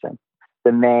person,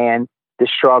 the man, the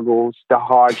struggles, the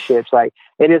hardships. Like,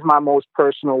 it is my most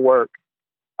personal work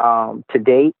to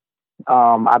date.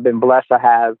 I've been blessed. I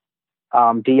have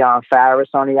Dion Farris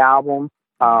on the album.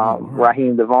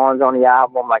 Raheem Devon's on the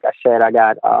album. Like I said, I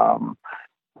got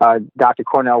Dr.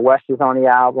 Cornel West is on the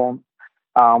album.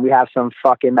 We have some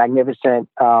fucking magnificent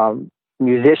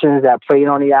musicians that played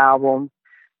on the album.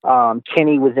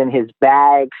 Kenny was in his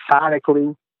bag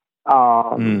sonically.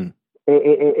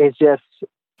 It's just,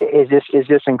 is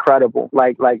just incredible.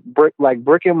 Like Brick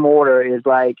and Mortar is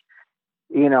like,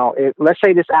 you know, let's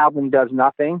say this album does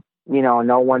nothing, you know,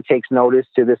 no one takes notice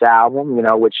to this album, you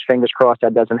know, which fingers crossed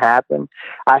that doesn't happen.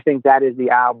 I think that is the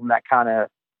album that kind of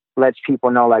lets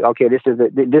people know, like, okay, this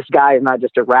guy is not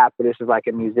just a rapper, this is like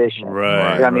a musician.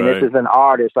 Right. You know, I mean, this is an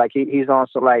artist. Like he's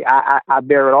also like, I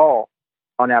bear it all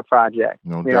on that project.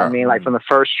 No you know doubt. what I mean? Like from the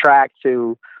first track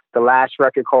to the last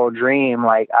record called Dream,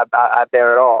 like I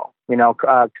bear it all. You know,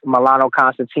 Milano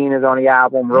Constantine is on the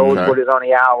album, Rosewood is on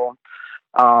the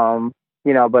album.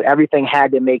 You know, but everything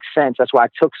had to make sense. That's why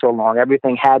it took so long.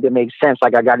 Everything had to make sense.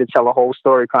 Like I got to tell a whole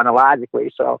story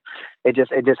chronologically. So it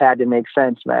just had to make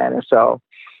sense, man. And so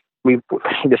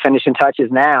the finishing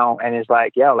touches now, and it's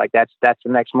like, yo, like that's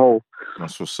the next move.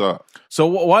 That's what's up. So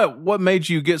what made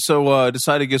you get so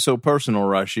decide to get so personal,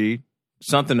 Rasheed?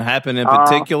 Something happened in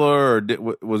particular, or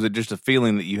was it just a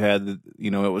feeling that you had that,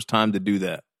 you know, it was time to do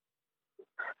that?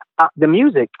 The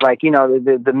music, like, you know,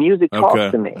 the music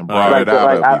talks to me.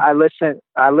 I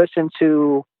listen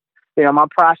to, you know, my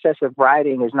process of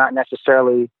writing is not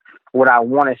necessarily what I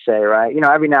want to say, right? You know,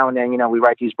 every now and then, you know, we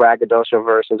write these braggadocio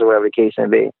verses or whatever the case may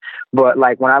be. But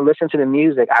like when I listen to the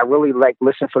music, I really like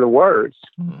listen for the words.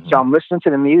 Mm-hmm. So I'm listening to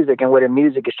the music and where the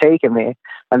music is taking me,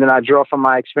 and then I draw from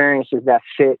my experiences that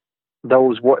fit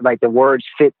those words, like the words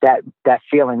fit that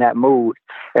feeling, that mood.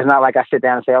 It's not like I sit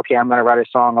down and say, okay, I'm going to write a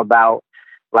song about.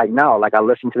 Like, no, like I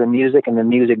listen to the music and the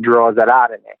music draws that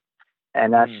out of me.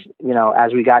 And that's, you know,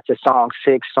 as we got to song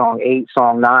 6, song 8,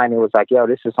 song 9, it was like, yo,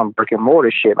 this is some brick and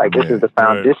mortar shit. Like this is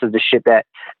this is the shit that,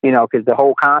 you know, because the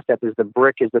whole concept is the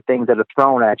brick is the things that are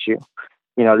thrown at you.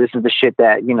 You know, this is the shit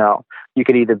that, you know, you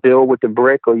could either build with the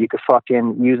brick or you could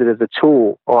fucking use it as a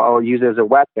tool or use it as a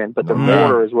weapon. But the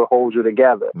mortar is what holds you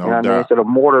together. You know what I mean? So the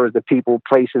mortar is the people,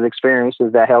 places,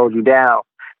 experiences that held you down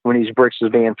when these bricks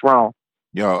was being thrown.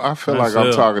 Yo, I feel like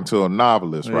I'm talking to a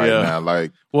novelist right now.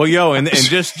 Like, well, yo, and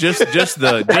just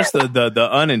the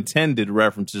unintended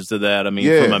references to that. I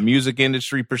mean, from a music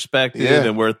industry perspective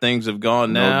and where things have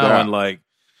gone now, and like,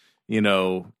 you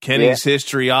know, Kenny's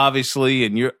history, obviously,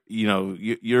 and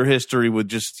your history with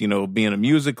just, you know, being a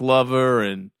music lover,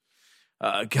 and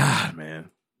God, man,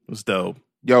 it was dope.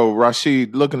 Yo,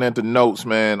 Rasheed, looking at the notes,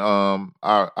 man,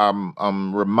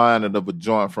 I'm reminded of a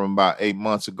joint from about 8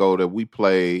 months ago that we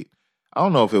played. I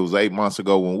don't know if it was 8 months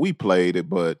ago when we played it,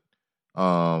 but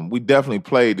we definitely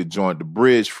played the joint, the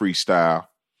Bridge freestyle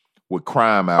with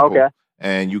Crime Apple,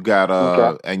 and you got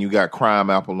Crime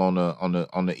Apple on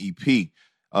the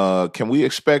EP. Can we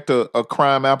expect a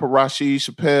Crime Apple Rasheed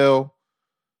Chappelle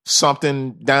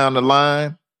something down the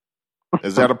line?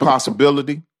 Is that a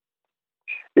possibility?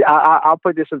 I'll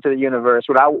put this into the universe.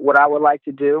 What I would like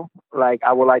to do, like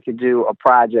I would like to do a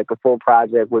full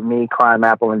project with me, Crime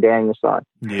Apple, and Daniel Son.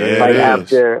 Yeah. Like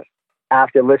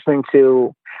after listening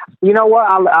to, you know what?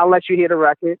 I'll let you hear the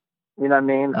record. You know what I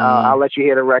mean? I'll let you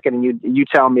hear the record, and you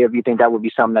tell me if you think that would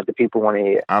be something that the people want to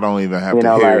hear. I don't even have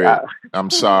to hear it.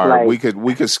 I'm sorry. Like,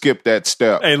 we could skip that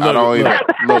step. Hey, look,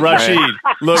 Rasheed,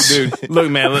 look, dude, look,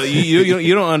 man, look,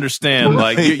 you don't understand.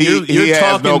 Like you're he talking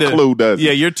has no clue, does he?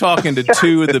 Yeah, you're talking to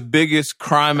two of the biggest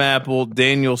Crime Apple,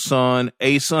 Daniel Son,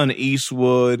 Ason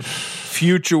Eastwood,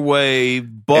 Future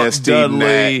Wave, Buck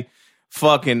Dudley.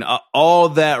 Fucking all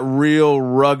that real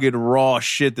rugged raw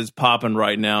shit that's popping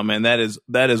right now, man. That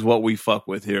is what we fuck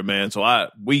with here, man. So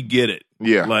we get it.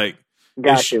 Yeah, like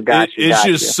it's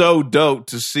just so dope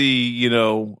to see. You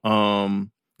know, God,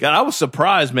 I was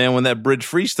surprised, man, when that Bridge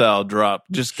freestyle dropped.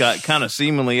 Just got kind of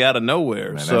seemingly out of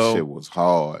nowhere. Man, so that shit was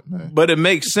hard, man. But it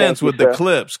makes sense with the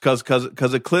Clips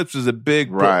because Eclipse is a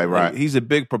big right. He's a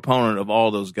big proponent of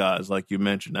all those guys, like you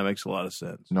mentioned. That makes a lot of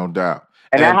sense. No doubt.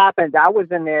 And that happened. I was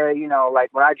in there, you know, like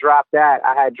when I dropped that,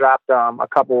 I had dropped a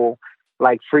couple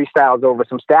like freestyles over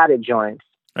some Static joints.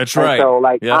 That's right. And so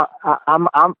like yeah. I'm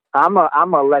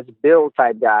a Let's Build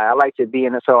type guy. I like to be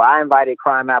in it. So I invited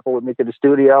Crime Apple with me to the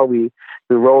studio. We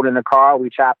rolled in the car, we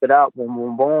chopped it up, boom,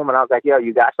 boom, boom, and I was like, "Yo,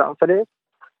 you got something for this?"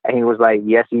 And he was like,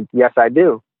 "Yes, I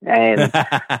do." And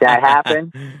that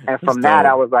happened. And from that,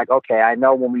 I was like, "Okay, I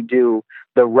know when we do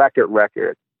the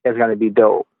record, it's going to be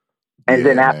dope." And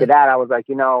then after that, I was like,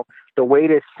 you know, the way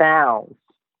this sounds,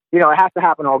 you know, it has to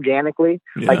happen organically.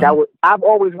 Yeah. Like I've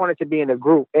always wanted to be in a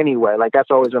group anyway. Like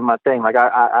that's always been my thing. Like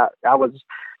I was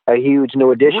a huge New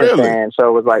Edition fan, so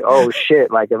it was like, oh shit,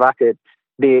 like if I could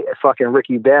be fucking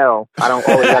Ricky Bell, I don't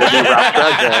always got to be Rob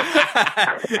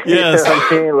Trudgeon. Yes, you know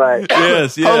what I mean? Like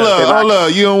yes. Hold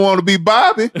up, you don't want to be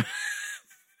Bobby?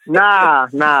 Nah. I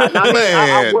mean, I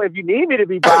Man. would, if you need me to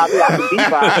be Bobby, I can be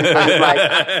Bobby.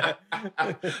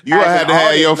 But it's like, You as had an to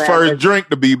have your artist, man, first it's- drink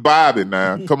to be Bobby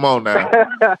now. Come on now.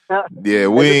 Yeah,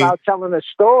 we it's ain't. about telling a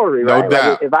story, No right?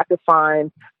 doubt. Like, if I could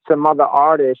find some other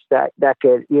artists that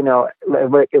could, you know,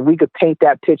 if we could paint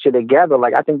that picture together,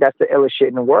 like, I think that's the illest shit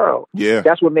in the world. Yeah,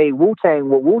 That's what made Wu-Tang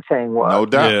what Wu-Tang was. no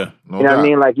doubt. Yeah. No You know doubt. what I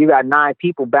mean? Like, you got 9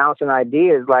 people bouncing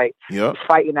ideas, like, Yep.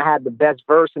 fighting to have the best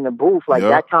verse in the booth. Like,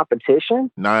 Yep. that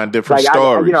competition. 9 different Like,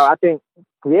 stories. I think,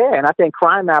 yeah, and I think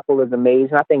Crime Apple is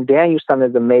amazing. I think Danielson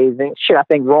is amazing. Shit, I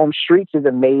think Rome Streets is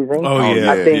amazing. Oh, Oh,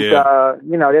 yeah. I think, yeah.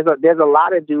 you know, there's a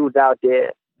lot of dudes out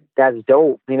there that's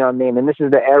dope. You know what I mean? And this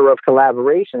is the era of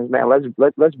collaborations, man.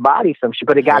 Let's body some shit,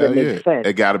 but it got to Hell make yeah. sense.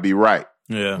 It got to be right.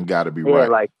 Yeah. It got to be Yeah, right.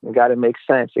 like, it got to make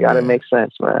sense. It got to Yeah. make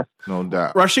sense, man. No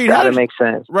doubt. Rashid, Got how to did, make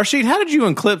sense. Rashid, how did you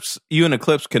and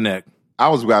Eclipse connect? I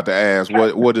was about to ask,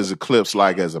 what is Eclipse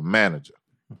like as a manager?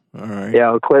 All right.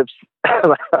 Yeah, Eclipse.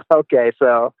 Okay,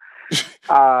 so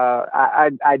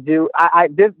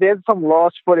there's some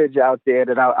lost footage out there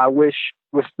that I wish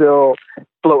was still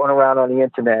floating around on the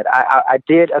internet. I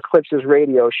did Eclipse's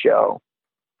radio show,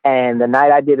 and the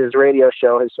night I did his radio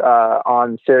show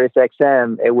on Sirius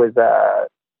XM, it was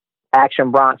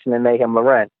Action Bronson and Mayhem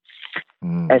Lauren.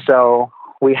 Mm. And so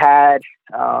we had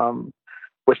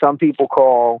what some people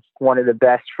call one of the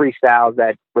best freestyles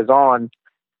that was on,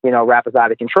 you know, Rappers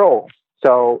Out of Control.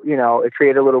 So, you know, it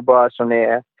created a little buzz from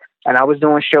there. And I was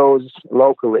doing shows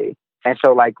locally. And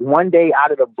so, like, one day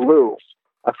out of the blue,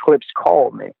 Eclipse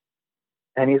called me.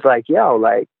 And he's like, yo,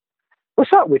 like,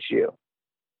 what's up with you?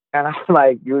 And I'm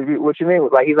like, what you mean?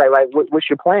 Like, he's like, what's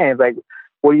your plans? Like,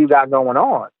 what do you got going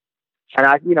on? And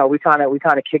I, you know, we kind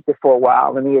of kicked it for a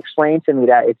while. And he explained to me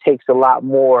that it takes a lot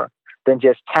more than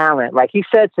just talent. Like, he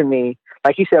said to me,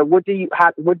 what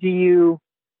do you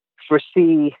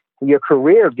foresee your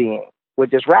career being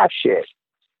with this rap shit?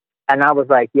 And I was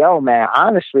like, yo, man,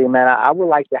 honestly, man, I would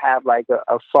like to have like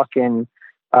a fucking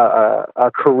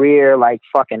a career like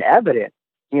fucking Evident,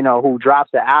 you know, who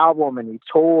drops the album and he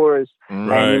tours,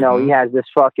 Right. and, you know, he has this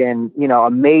fucking, you know,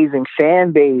 amazing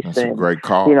fan base. That's a and, great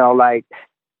call. you know, like,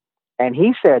 and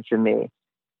he said to me,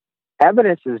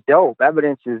 Evidence is dope.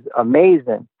 Evidence is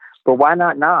amazing, but why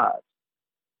not Nas?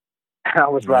 And I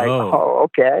was like, oh,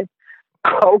 okay.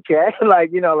 Okay.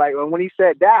 Like, you know, like when he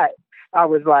said that, I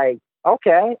was like,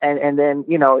 okay. And then,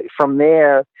 you know, from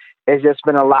there, it's just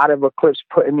been a lot of Eclipse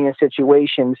putting me in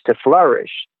situations to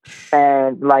flourish.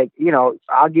 And like, you know,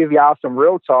 I'll give y'all some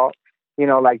real talk. You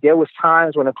know, like there was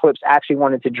times when Eclipse actually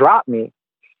wanted to drop me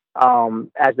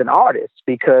as an artist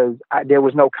because there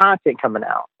was no content coming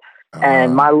out.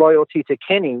 And my loyalty to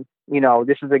Kenny, you know,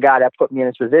 this is the guy that put me in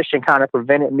this position, kind of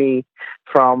prevented me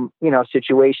from, you know,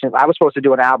 situations. I was supposed to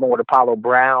do an album with Apollo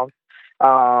Brown.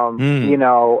 You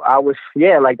know, I'm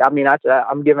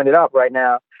giving it up right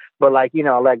now. But like, you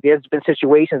know, like there's been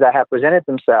situations that have presented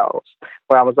themselves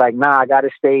where I was like, nah, I gotta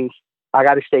stay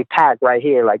packed right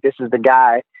here. Like, this is the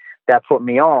guy that put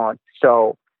me on.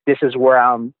 So this is where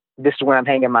I'm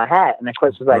hanging my hat. And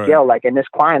Eclipse was like, yo, like in this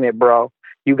climate, bro,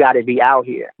 you got to be out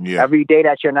here. Yeah. Every day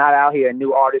that you're not out here, a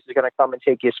new artist is going to come and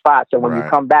take your spot. So when you Right.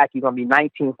 come back, you're going to be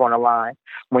 19th on the line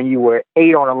when you were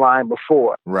 8 on the line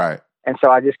before. Right. And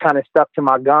so I just kind of stuck to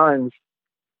my guns.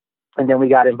 And then we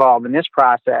got involved in this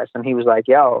process. And he was like,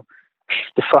 yo,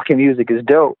 the fucking music is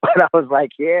dope. And I was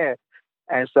like, yeah.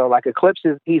 And so like Eclipse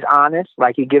he's honest.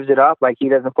 Like he gives it up. Like he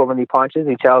doesn't pull any punches.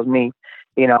 He tells me,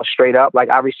 you know, straight up. Like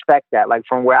I respect that. Like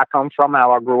from where I come from,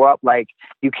 how I grew up, like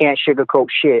you can't sugarcoat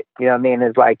shit. You know what I mean?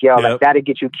 It's like, yo, like that'll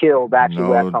get you killed actually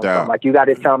where I come from. Like you got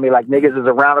to tell me like niggas is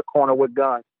around the corner with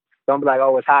guns. Don't be like,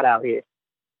 oh, it's hot out here.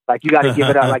 Like you got to give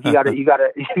it up. Like you got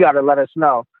to let us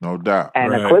know. No doubt.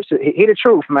 And Eclipse, he the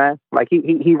truth, man. Like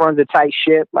he runs a tight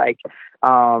ship. Like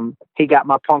he got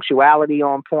my punctuality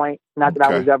on point. Not that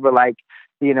I was ever like,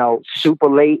 you know, super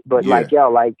late, but like,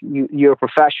 yo, like you're a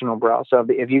professional, bro. So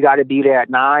if you got to be there at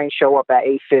 9, show up at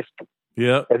 8:50.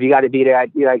 Yeah. If you got to be there,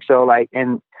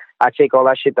 and I take all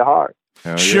that shit to heart.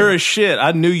 Sure as shit.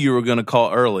 I knew you were going to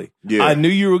call early. Yeah. I knew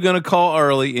you were going to call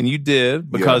early, and you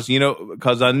did because, you know,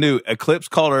 because I knew Eclipse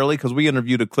called early because we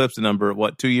interviewed Eclipse a number,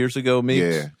 2 years ago,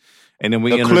 Meeks? Yeah. And then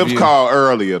we Eclipse called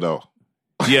earlier, though.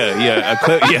 Yeah.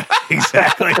 Yeah,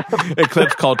 exactly.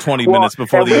 Eclipse called 20 minutes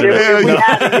before the interview.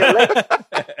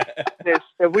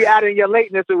 If we add in your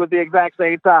lateness, it was the exact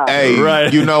same time. Hey,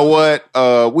 right. You know what?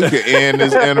 We could end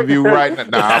this interview right now.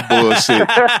 Nah, bullshit.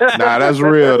 Nah, that's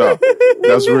real though.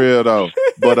 That's real though.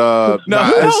 But who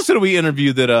else did we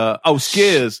interview that?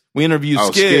 Skiz. We interviewed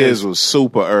Skiz. Skiz was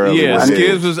super early. Yeah,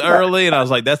 Skiz was early, and I was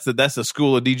like, that's the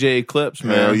school of DJ Eclipse,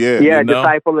 man. Yeah, you know?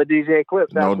 Disciple of DJ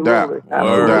Eclipse. No absolutely. doubt.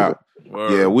 No doubt.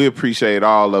 Word. Yeah, we appreciate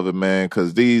all of it, man,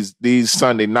 because these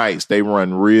Sunday nights, they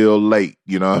run real late,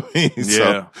 you know what I mean?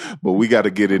 Yeah. But we got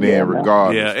to get it in Yeah,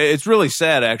 regardless. it's really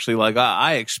sad, actually. Like,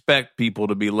 I expect people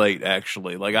to be late,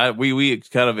 actually. Like, we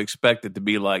kind of expect it to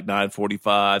be like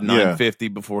 9:45,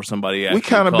 9:50 before somebody actually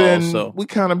calls. We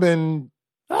kind of been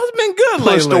it's been good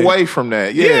pushed lately. away from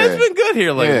that. Yeah. Yeah, it's been good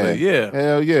here lately. Yeah.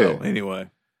 Hell yeah. So, anyway.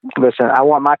 Listen, I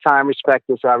want my time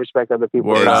respected, so I respect other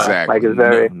people's Word time. exactly. Like, it's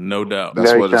very, no doubt.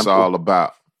 That's very what it's simple. all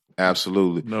about.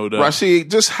 Absolutely. No doubt. Rasheed,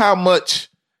 just how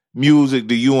much music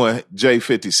do you and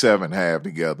J57 have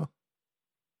together?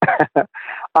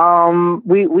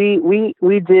 We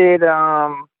did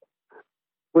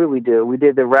what did we do? We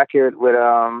did the record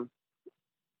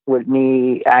with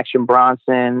me, Action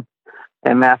Bronson,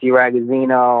 and Matthew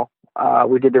Ragazzino.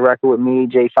 We did the record with me,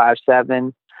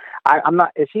 J57. I'm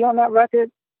not. Is he on that record?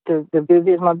 The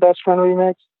Busy Is My Best Friend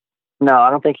remix? No,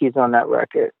 I don't think he's on that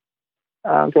record.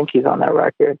 I don't think he's on that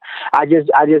record. I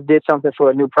just did something for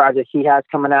a new project he has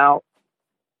coming out.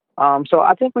 So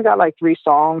I think we got like 3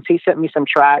 songs. He sent me some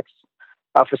tracks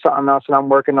for something else that I'm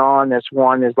working on. This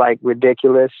one is like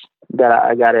ridiculous that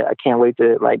I can't wait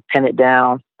to like pin it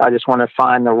down. I just want to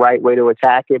find the right way to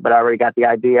attack it, but I already got the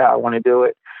idea how I want to do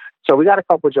it. So we got a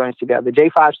couple joints together.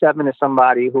 J57 is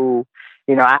somebody who,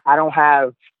 you know, I don't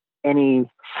have any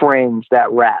friends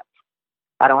that rap.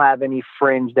 I don't have any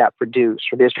friends that produce.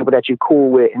 There's people that you're cool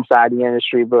with inside the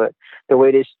industry, but the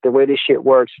way this shit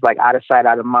works is like out of sight,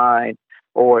 out of mind.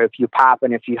 Or if you're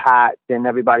popping, if you're hot, then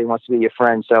everybody wants to be your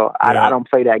friend. So I don't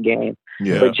play that game.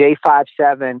 Yeah. But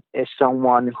J57 is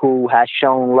someone who has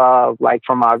shown love, like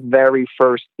from our very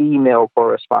first email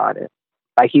correspondence.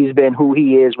 Like he's been who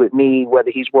he is with me,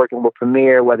 whether he's working with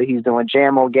Premier, whether he's doing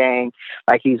Jamo Gang.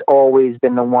 Like he's always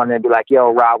been the one to be like,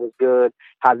 "Yo, Rob was good.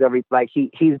 How's every?" Like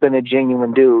he's been a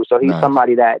genuine dude. So he's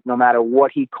somebody that no matter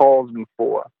what he calls me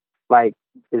for, like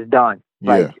is done.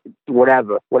 Like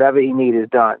whatever he needs is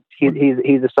done.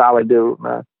 He's a solid dude,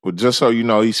 man. Well, just so you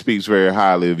know, he speaks very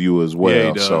highly of you as well. Yeah,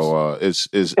 he does. So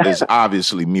it's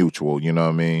obviously mutual. You know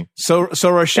what I mean? So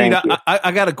Rasheed,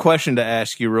 I got a question to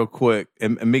ask you real quick,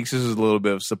 and Meeks, this is a little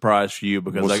bit of a surprise for you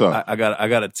because I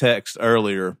got a text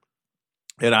earlier,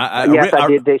 and I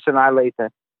did Jason I. Lathan.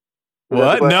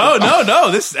 What?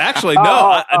 No. This is actually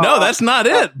no, that's not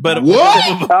it. But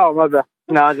what? Oh, my bad.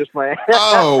 No, I'm just playing.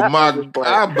 Oh my!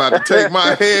 I'm about to take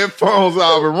my headphones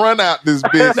off and run out this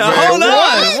bitch, no, man. Hold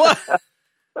on.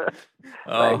 What?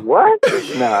 Like, what?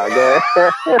 No,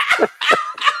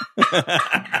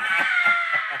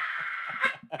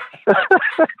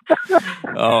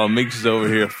 Oh, Meeks is over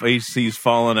here. He's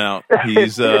falling out. He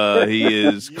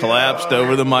is collapsed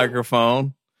over the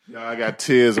microphone. Yo, I got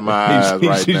tears in my eyes right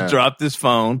now. He's dropped his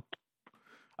phone.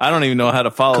 I don't even know how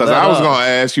to follow that. Because I was going to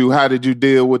ask you, how did you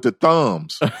deal with the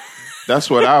thumbs? That's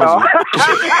what I was.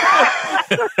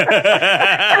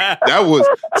 That was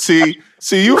see,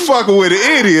 you fucking with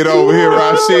an idiot over here,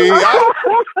 Rasheed.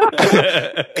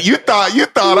 You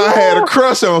thought I had a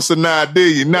crush on Sanaa,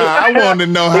 did you? Nah, I wanted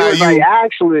to know how you. Like,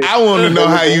 actually, I wanted to know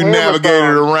how you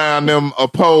navigated around them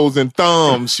opposing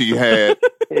thumbs she had.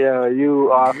 Yeah,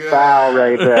 you are foul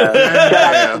right there. Shout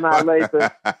out to Sanaa Lathan.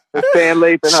 Stan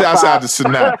Lathan. Shouts out to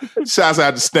Sanaa. Shouts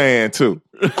out to Stan too.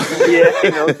 Yeah,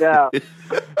 no doubt.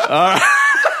 All right.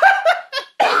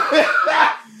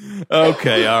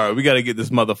 Okay, all right. We got to get this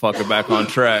motherfucker back on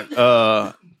track.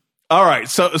 All right,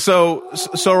 so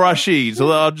Rasheed. So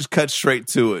I'll just cut straight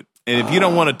to it. And if you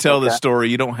don't want to tell this story,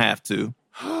 you don't have to.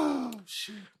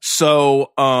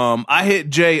 So I hit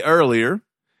Jay earlier,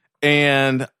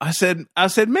 and I said,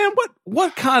 man,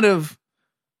 what kind of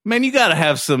man, you got to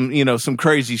have some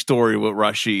crazy story with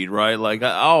Rasheed, right? Like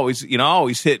I always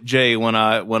hit Jay when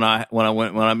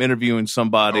I'm interviewing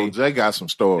somebody. Oh, Jay got some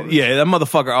stories. Yeah, that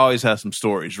motherfucker always has some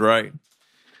stories, right?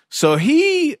 So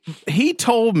he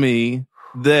told me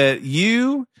that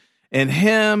you and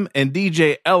him and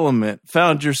DJ Element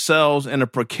found yourselves in a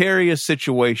precarious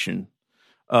situation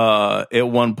at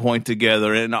one point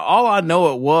together, and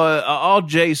all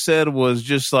Jay said was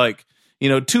just like,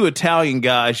 2 Italian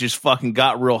guys just fucking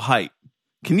got real hype.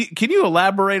 Can you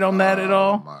elaborate on that at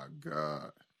all? Oh my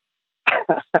God.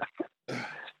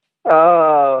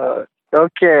 Oh,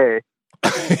 okay.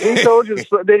 He told you.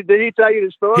 Did he tell you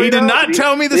the story? He did not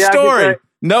tell me the story.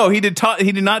 No, he did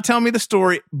not tell me the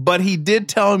story, but he did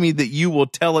tell me that you will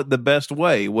tell it the best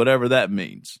way, whatever that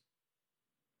means.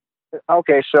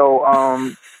 Okay, so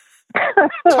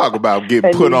Talk about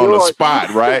getting In put New on the York. spot,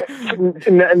 right?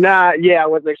 Nah, yeah, I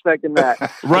wasn't expecting that.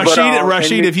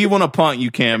 Rashid, if you want to punt,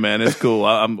 you can, man. It's cool.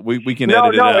 We can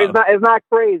edit it out. No, it's not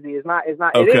crazy. It's not.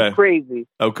 Okay. It is crazy.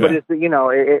 Okay. But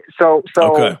it's so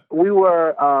Okay. we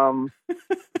were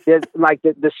there's like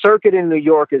the circuit in New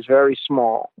York is very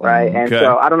small, right? And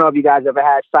so I don't know if you guys ever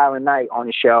had Silent Night on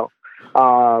the show,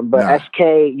 but SK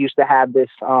used to have this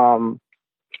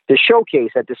the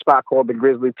showcase at this spot called the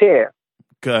Grizzly Pear.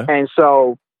 Okay. And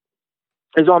so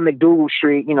it's on McDougal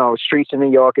Street. Streets in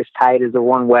New York is tight as a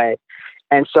one way.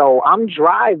 And so I'm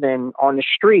driving on the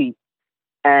street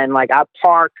and like I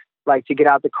park like to get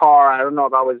out the car. I don't know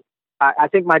if I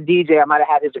think my DJ, I might have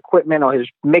had his equipment or his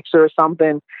mixer or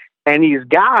something. And these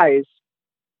guys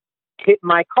hit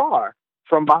my car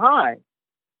from behind.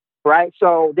 Right.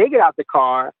 So they get out the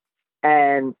car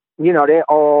and, they're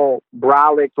all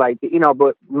brolic, like,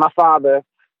 but my father,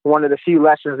 one of the few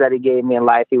lessons that he gave me in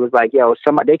life, he was like, yo,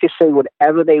 they could say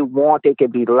whatever they want. They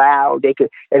could be loud. They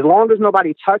could, as long as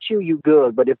nobody touch you, you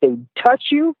good. But if they touch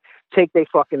you, take their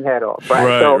fucking head off.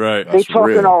 Right. Right. They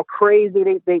talking all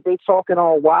crazy. They talking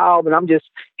all wild. And I'm just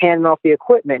handing off the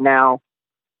equipment. Now,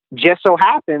 just so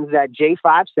happens that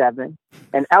J57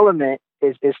 and Element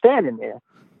is standing there.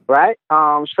 Right.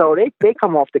 So they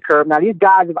come off the curb. Now, these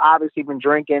guys have obviously been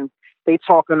drinking. They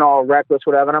talking all reckless,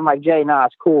 whatever. And I'm like, Jay, nah,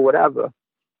 it's cool, whatever.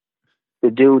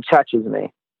 The dude touches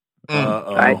me.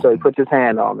 Right. So he puts his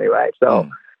hand on me. Right. So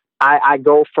I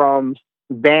go from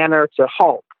Banner to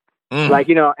Hulk. Like,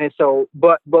 and so,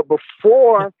 but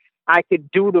before I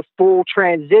could do the full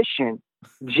transition,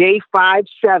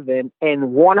 J57 and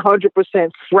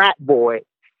 100% frat boy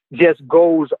just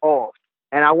goes off.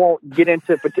 And I won't get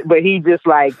into, but he just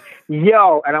like,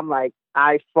 yo. And I'm like,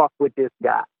 I fuck with this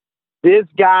guy. This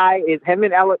guy is him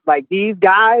and Ella. Like, these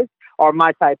guys are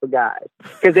my type of guys.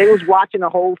 Because they was watching the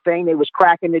whole thing. They was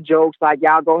cracking the jokes like,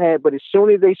 y'all go ahead. But as soon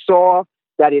as they saw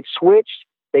that it switched,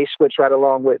 they switched right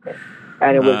along with me.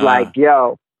 And it was like,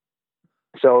 yo.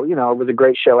 So, it was a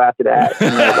great show after that. We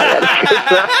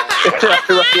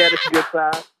had a good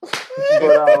time.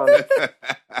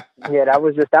 But, yeah, that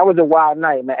was a wild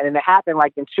night, man. And it happened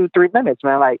like in 2-3 minutes,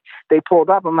 man. Like, they pulled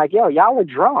up. I'm like, yo, y'all were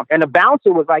drunk. And the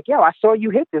bouncer was like, yo, I saw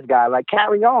you hit this guy. Like,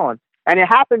 carry on. And it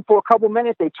happened for a couple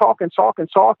minutes. They talking.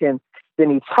 Then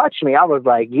he touched me. I was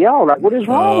like, yo, like, what is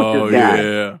wrong with this guy?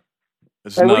 Yeah.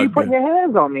 Like, what are you putting your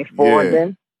hands on me for? Yeah.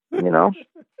 And then,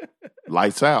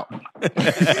 Lights out. God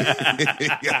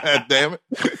damn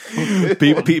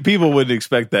it. People wouldn't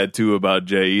expect that too about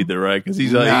Jay either, right? Because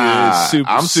he's super.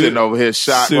 I'm sitting over here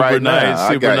shocked super right nice, now.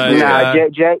 Super nice.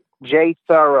 Nah, Jay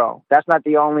Thorough. That's not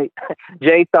the only.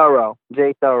 Jay Thorough.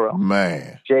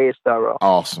 Man. Jay is thorough.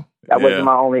 Awesome. That wasn't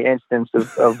my only instance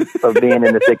of being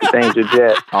in the thick of things with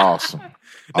Jay. Awesome.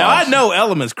 Now I know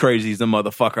Element's crazy as a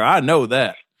motherfucker. I know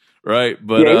that, right?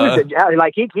 But yeah,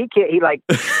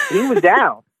 he was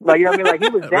down. Like, you know what I mean? Like, he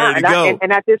was down.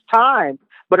 And at this time,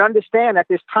 but understand, at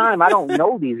this time, I don't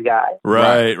know these guys.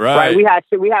 Right. We had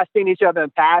seen each other in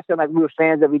passing, like we were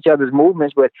fans of each other's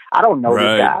movements, but I don't know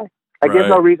this guy. Like, there's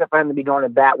no reason for him to be going to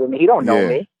bat with me. He don't know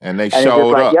me. And they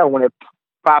showed up. Yeah, when it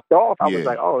popped off, I was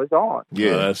like, oh, it's on.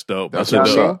 Yeah, that's dope. That's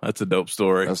a dope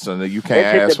story. You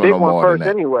can't ask for no more than that.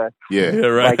 Anyway. Yeah,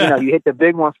 right. Like, you hit the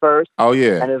big one first. Oh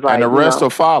yeah, and it's like, and the rest will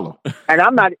follow. And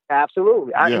I'm not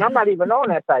absolutely. And I'm not even on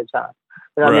that type of time.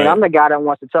 You know what I mean? I'm the guy that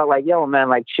wants to talk like, yo, man,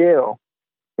 like, chill.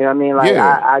 You know what I mean? Like,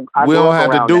 I we don't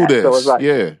have to do that. this. So it's like,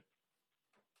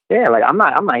 yeah, like, I'm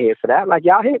not here for that. Like,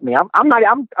 y'all hit me. I'm like,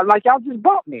 y'all just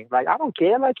bumped me. Like, I don't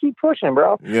care. Like, keep pushing,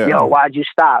 bro. Yeah. Yo, why'd you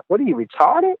stop? What are you,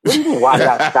 retarded? What do you mean, why did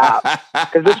I stop?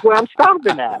 Because this is where I'm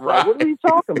stopping at. Like, what are you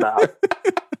talking about?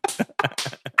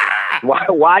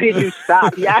 Why did you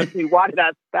stop? He asked me, why did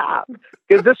I stop?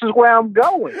 Because this is where I'm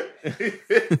going.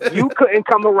 You couldn't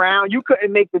come around. You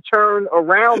couldn't make the turn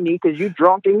around me because you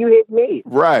drunk and you hit me.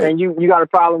 Right. And you got a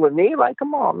problem with me? Like,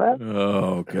 come on, man.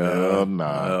 Oh, God.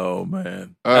 Nah. Oh,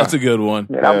 man. That's a good one.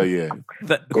 Hell yeah.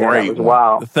 Great. That was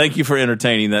wild. Thank you for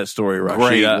entertaining that story, Rashid.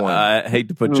 Great one. I hate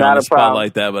to put you on the spot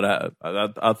like that, but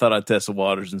I thought I'd test the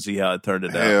waters and see how it turned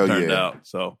out.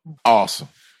 So awesome.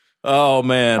 Oh,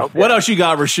 man. Okay. What else you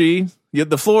got, Rashid?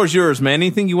 The floor is yours, man.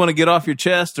 Anything you want to get off your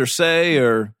chest or say?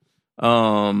 Or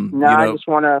I just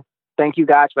want to thank you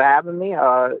guys for having me.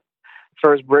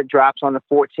 First brick drops on the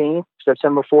 14th,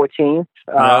 September 14th.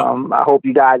 I hope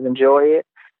you guys enjoy it.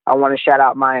 I want to shout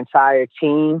out my entire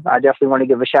team. I definitely want to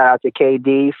give a shout out to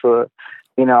KD for,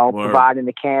 providing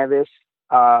the canvas.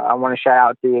 I want to shout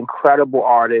out the incredible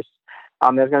artists.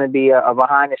 There's going to be a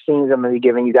behind the scenes I'm going to be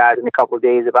giving you guys in a couple of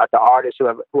days about the artists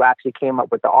who actually came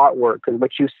up with the artwork. Because what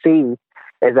you see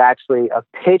is actually a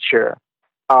picture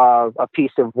of a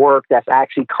piece of work that's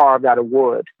actually carved out of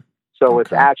wood. So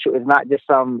Okay. it's not just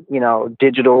some,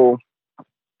 digital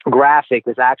graphic.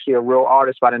 It's actually a real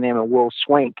artist by the name of Will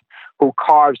Swink who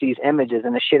carves these images,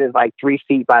 and the shit is like 3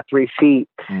 feet by 3 feet,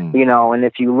 and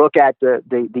if you look at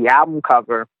the album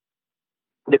cover,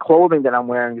 the clothing that I'm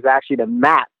wearing is actually the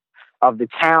map of the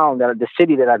town, the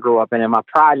city that I grew up in, and my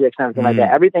projects and everything like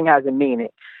that. Everything has a meaning.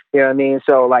 You know what I mean?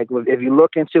 So like, if you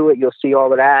look into it, you'll see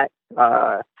all of that.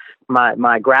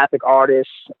 My graphic artist,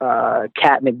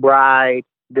 Kat McBride,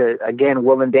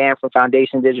 Will and Dan from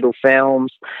Foundation Digital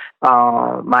Films,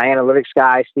 my analytics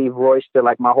guy, Steve Royster,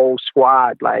 like my whole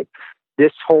squad. Like,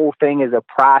 this whole thing is a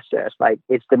process. Like,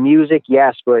 it's the music,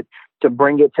 yes, but to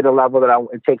bring it to the level that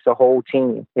it takes a whole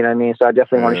team. You know what I mean? So I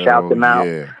definitely want to shout them out.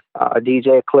 Yeah.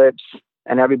 DJ Eclipse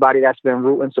and everybody that's been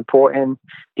rooting, supporting,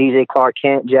 DJ Clark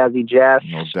Kent, Jazzy Jeff,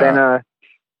 No Spinner,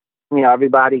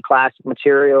 everybody, Classic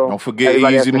Material. Don't forget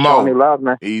everybody Easy that's been Mo. showing me love,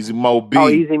 man. Easy Mo B. Oh,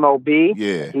 Easy Mo B.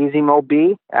 Yeah. Easy Mo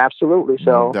B. Absolutely.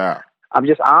 So No doubt. I'm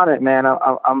just honored, man.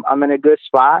 I'm in a good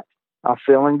spot. I'm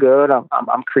feeling good.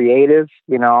 I'm creative.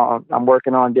 I'm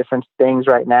working on different things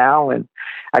right now, and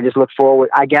I just look forward.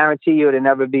 I guarantee you it'll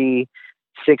never be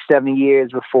 6-7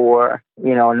 years before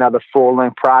another full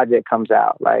length project comes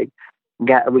out. Like,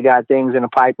 we got things in the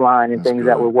pipeline and That's things good.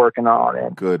 that we're working on,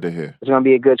 and Good to hear. it's going to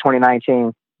be a good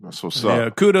 2019. That's what's Yeah,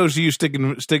 up. kudos to you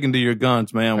sticking to your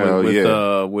guns, man. Hell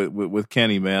yeah. With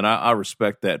Kenny, man, I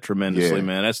respect that tremendously, Yeah.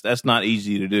 man. That's not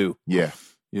easy to do, Yeah.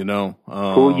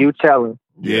 Who you telling?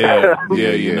 Yeah, Yeah,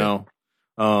 you yeah.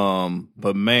 know.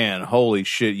 But man, holy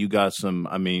shit, you got some.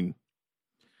 I mean,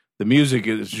 the music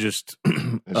is just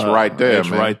It's right there, It's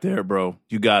man. right there, bro.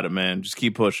 You got it, man. Just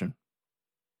keep pushing.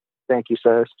 Thank you,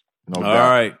 sir. No All doubt.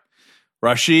 right,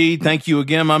 Rashid. Thank you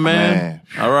again, my man.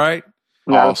 All right,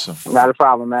 Awesome. Not a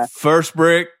problem, man. First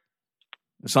Brick.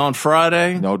 It's on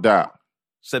Friday, No doubt.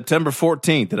 September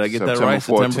 14th. Did I get that right?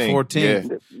 September September 14th.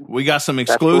 14th. We got some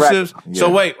That's exclusives. correct. So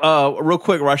Yeah. wait, real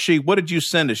quick, Rashid, what did you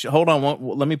send us? Hold on,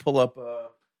 let me pull up.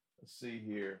 Let's see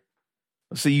here.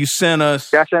 Let's see. You sent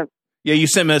us. Gotcha. Yeah, you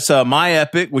sent us My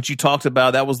Epic, which you talked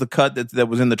about. That was the cut that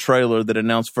was in the trailer that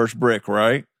announced First Brick,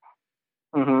 right?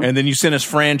 Mm-hmm. And then you sent us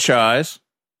Franchise.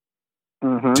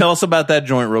 Mm-hmm. Tell us about that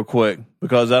joint real quick,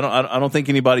 because I don't think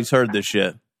anybody's heard this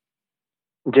yet.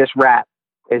 Just rap.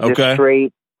 It's Okay. just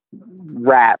straight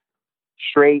rap.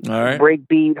 Straight All right. break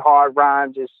beat, hard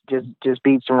rhymes, just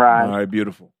beats and rhymes. All right,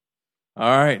 beautiful.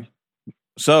 All right.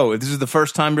 So if this is the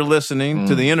first time you're listening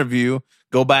to the interview,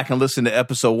 go back and listen to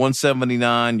episode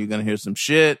 179. You're going to hear some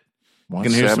shit. You're going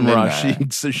to hear some 179. Rashid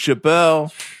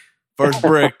Chappelle. First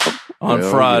Brick on Hell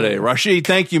Friday. yeah. Rashid,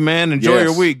 thank you, man. Enjoy Yes.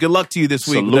 your week. Good luck to you this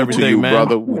week with Salute everything, to you, man.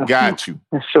 brother. We got you.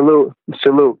 Salute.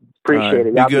 Appreciate All right,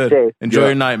 it. Y'all be good. be safe. Enjoy Yeah.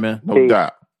 your night, man. No Peace.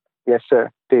 doubt. Yes, sir.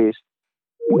 Peace.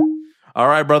 All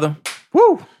right, brother.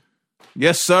 Woo.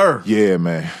 Yes, sir. Yeah,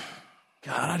 man.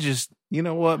 God, you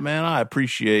know what, man? I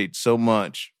appreciate so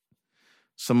much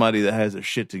somebody that has their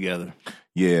shit together.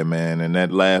 Yeah, man. And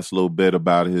that last little bit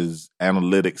about his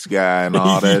analytics guy and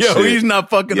all that Yo, shit. he's not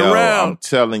fucking Yo, around. I'm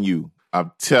telling you.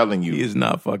 He is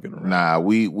not fucking around. Nah,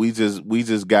 we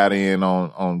just got in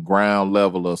on ground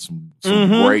level of some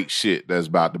Mhm. great shit that's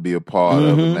about to be a part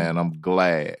of it, Mhm. man. I'm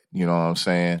glad. You know what I'm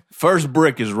saying? First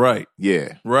Brick is right.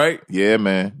 Yeah. Right? Yeah,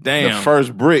 man. Damn. The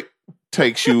first brick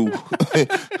takes you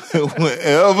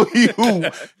whenever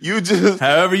you just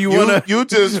However you want to. you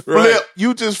just flip Right.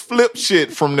 you just flip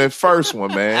shit from that first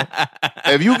one, man.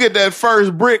 If you get that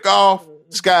first brick off,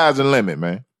 sky's the limit,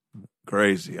 man.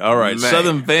 Crazy. All right. Man.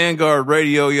 Southern Vanguard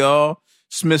Radio, y'all.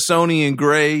 Smithsonian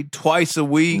grade twice a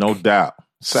week. No doubt.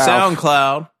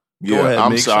 SoundCloud. Yeah, Go ahead,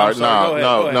 I'm Meeks. sorry. I'm sorry.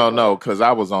 Go ahead. No, because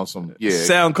I was on some. Yeah,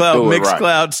 SoundCloud, do it right.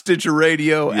 Mixcloud, Stitcher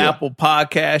Radio, Yeah. Apple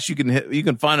Podcasts. You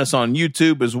can find us on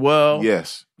YouTube as well.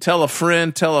 Yes, Tell a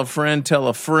friend, tell a friend, tell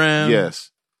a friend. yes.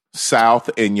 South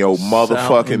in your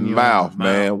motherfucking in your mouth, mouth.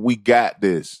 man. We got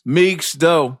this. Meeks,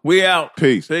 Doe. We out.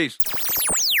 Peace. Peace.